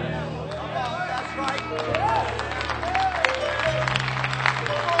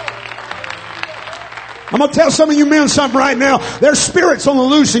 I'm going to tell some of you men something right now. There's spirits on the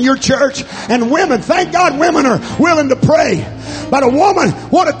loose in your church. And women, thank God women are willing to pray. But a woman,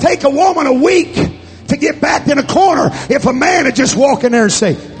 want to take a woman a week to get backed in a corner if a man would just walk in there and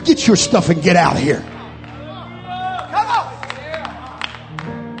say, get your stuff and get out of here.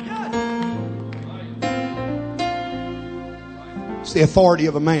 It's the authority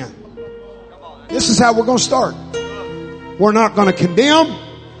of a man. This is how we're going to start. We're not going to condemn.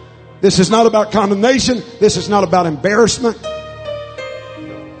 This is not about condemnation. This is not about embarrassment.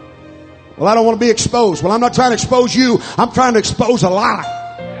 Well, I don't want to be exposed. Well, I'm not trying to expose you. I'm trying to expose a lie.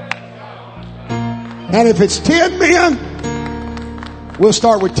 And if it's 10 men, we'll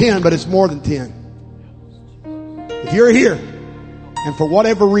start with 10, but it's more than 10. If you're here, and for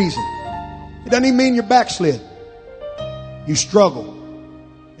whatever reason, it doesn't even mean you're backslid. You struggle.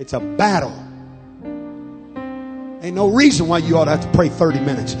 It's a battle. Ain't no reason why you ought to have to pray 30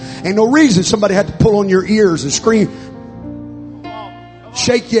 minutes. Ain't no reason somebody had to pull on your ears and scream,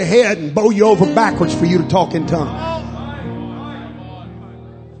 shake your head and bow you over backwards for you to talk in tongues.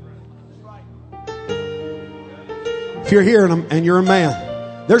 If you're here and you're a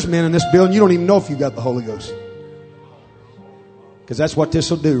man, there's men in this building, you don't even know if you got the Holy Ghost. Because that's what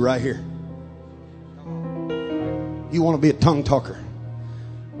this will do right here. You want to be a tongue talker.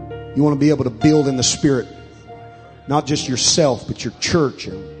 You want to be able to build in the Spirit. Not just yourself, but your church.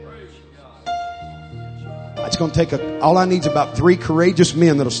 It's going to take all I need is about 3 courageous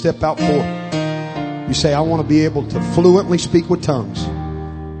men that'll step out forward. You say, I want to be able to fluently speak with tongues.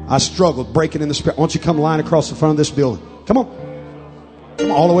 I struggled breaking in the Spirit. Why don't you come line across the front of this building? Come on. Come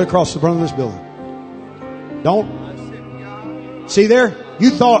on, all the way across the front of this building. Don't. See there?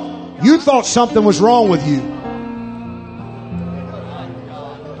 You thought something was wrong with you.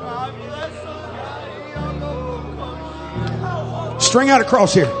 String out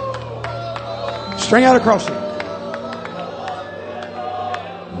across here. String out across here.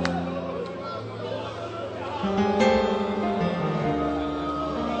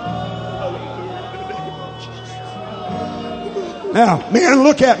 Now, man,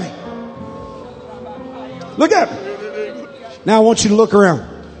 look at me. Look at me. Now I want you to look around.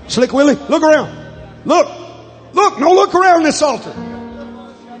 Slick Willie, look around. Look. Look. No, look around this altar.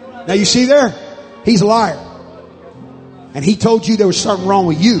 Now you see there? He's a liar. And he told you there was something wrong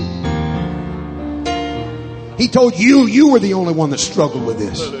with you. He told you were the only one that struggled with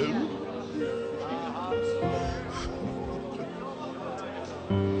this.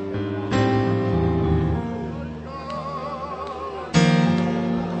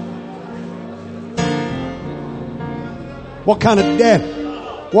 What kind of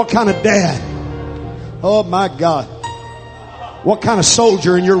dad? What kind of dad? Oh my God. What kind of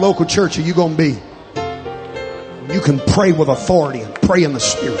soldier in your local church are you going to be? You can pray with authority and pray in the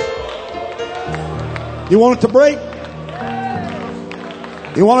Spirit. You want it to break?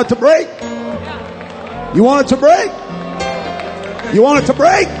 You want it to break? You want it to break? You want it to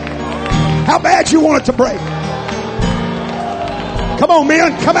break? How bad you want it to break? Come on,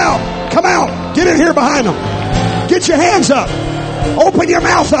 men. Come out. Come out. Get in here behind them. Get your hands up. Open your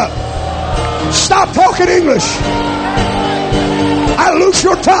mouth up. Stop talking English. I loose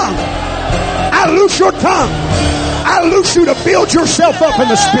your tongue. I loose your tongue. I loose you to build yourself up in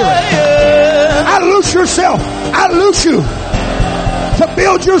the Spirit. I loose yourself. I loose you to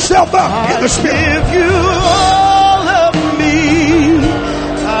build yourself up in the Spirit. I give you all of me.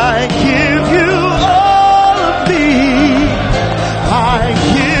 I give you all of me. I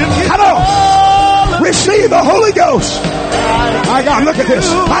give you. Come on. Receive the Holy Ghost. My God, look at this.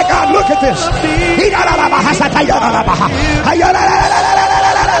 My God, look at this.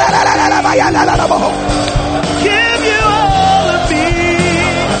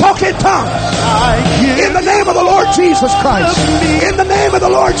 Talk in tongues. In the name of the Lord Jesus Christ. In the name of the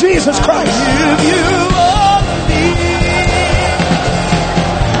Lord Jesus Christ.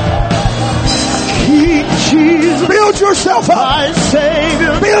 King Jesus, build yourself up. my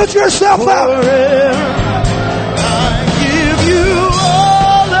Savior, Build yourself up. forever. I give you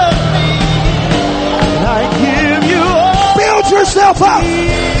all of me. I give you all. Build yourself up.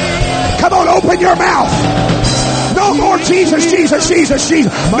 Come on, open your mouth. No more Jesus, Jesus, Jesus,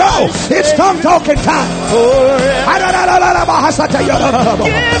 Jesus. No, it's tongue talking time.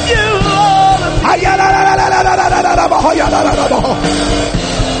 Give you all of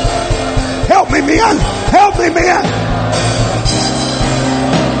Help me, men. Help me, men.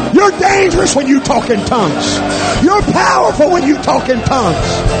 You're dangerous when you talk in tongues. You're powerful when you talk in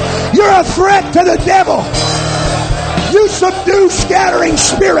tongues. You're a threat to the devil. You subdue scattering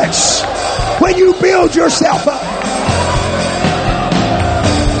spirits when you build yourself up.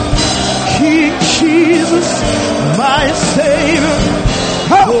 King Jesus, my Savior,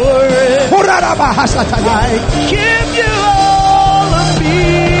 forever. I give you all of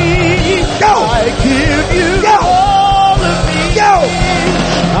me. Go. I give you Go. all of me. Go.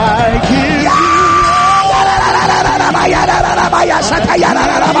 I give you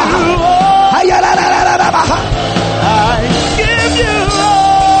I give you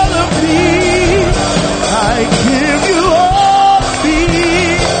all of me. I give you all of me.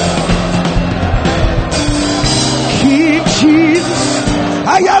 King Jesus,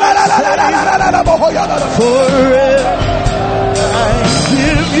 forever. I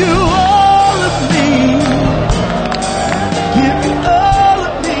give you all of me. Give you all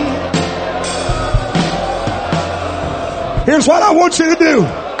of me. Here's what I want you to do.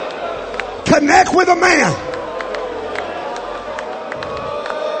 Connect with a man.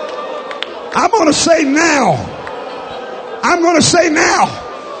 I'm going to say now. I'm going to say now.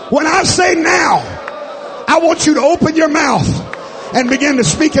 When I say now, I want you to open your mouth and begin to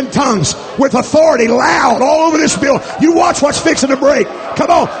speak in tongues with authority, loud, all over this building. You watch what's fixing to break. Come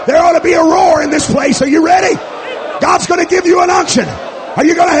on. There ought to be a roar in this place. Are you ready? God's going to give you an unction. Are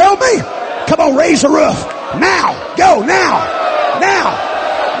you going to help me? Come on, raise the roof. Now. Go now. Now.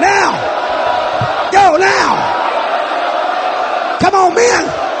 Now. Go now. Come on, men.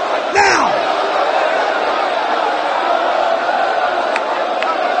 Now.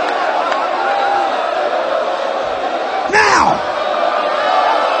 Now.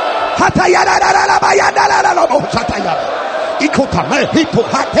 Ikotame hipo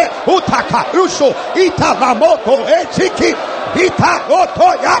hate utaka uso itamamoto echiki itamoto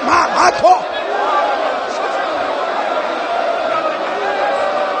yamamoto.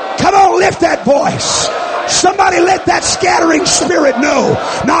 Come on, lift that voice. Somebody let that scattering spirit know.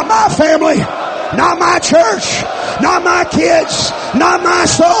 Not my family, not my church, not my kids, not my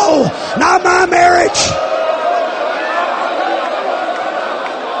soul, not my marriage.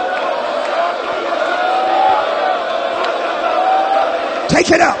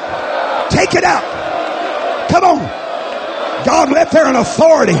 Take it up. Take it up. Come on. God, let there an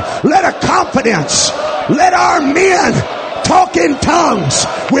authority. Let a confidence. Let our men talk in tongues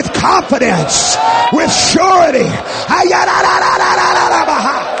with confidence, with surety.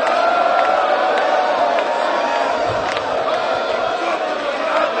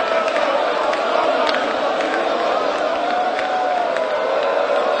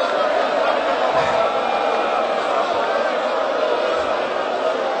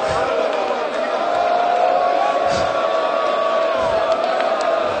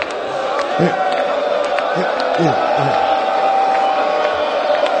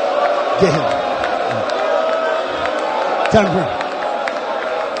 Get him. Tell him.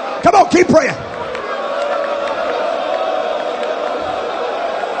 Come on, keep praying.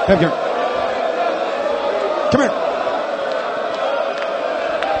 Come here. Come here.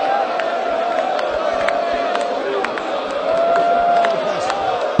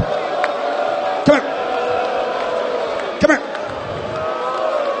 Come here. Come here.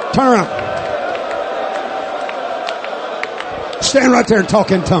 Turn around. Stand right there and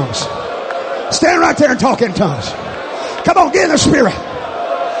talk in tongues. Stand right there and talk in tongues. Come on, get in the spirit.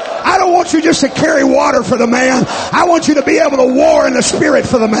 I don't want you just to carry water for the man. I want you to be able to war in the spirit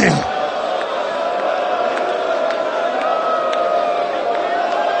for the man.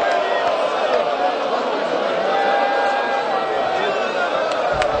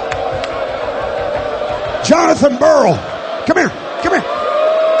 Jonathan Burrell. Come here. Come here.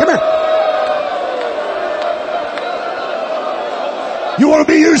 Come here. You want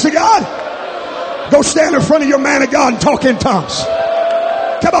to be used of God? Go stand in front of your man of God and talk in tongues.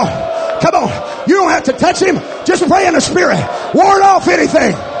 Come on. Come on. You don't have to touch him. Just pray in the spirit. Ward off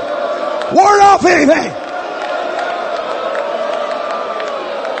anything. Ward off anything.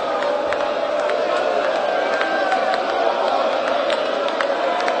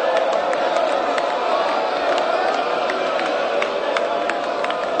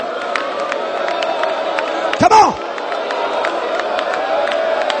 Come on.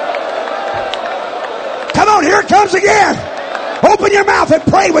 Come on, here it comes again. Open your mouth and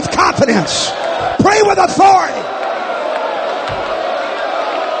pray with confidence. Pray with authority.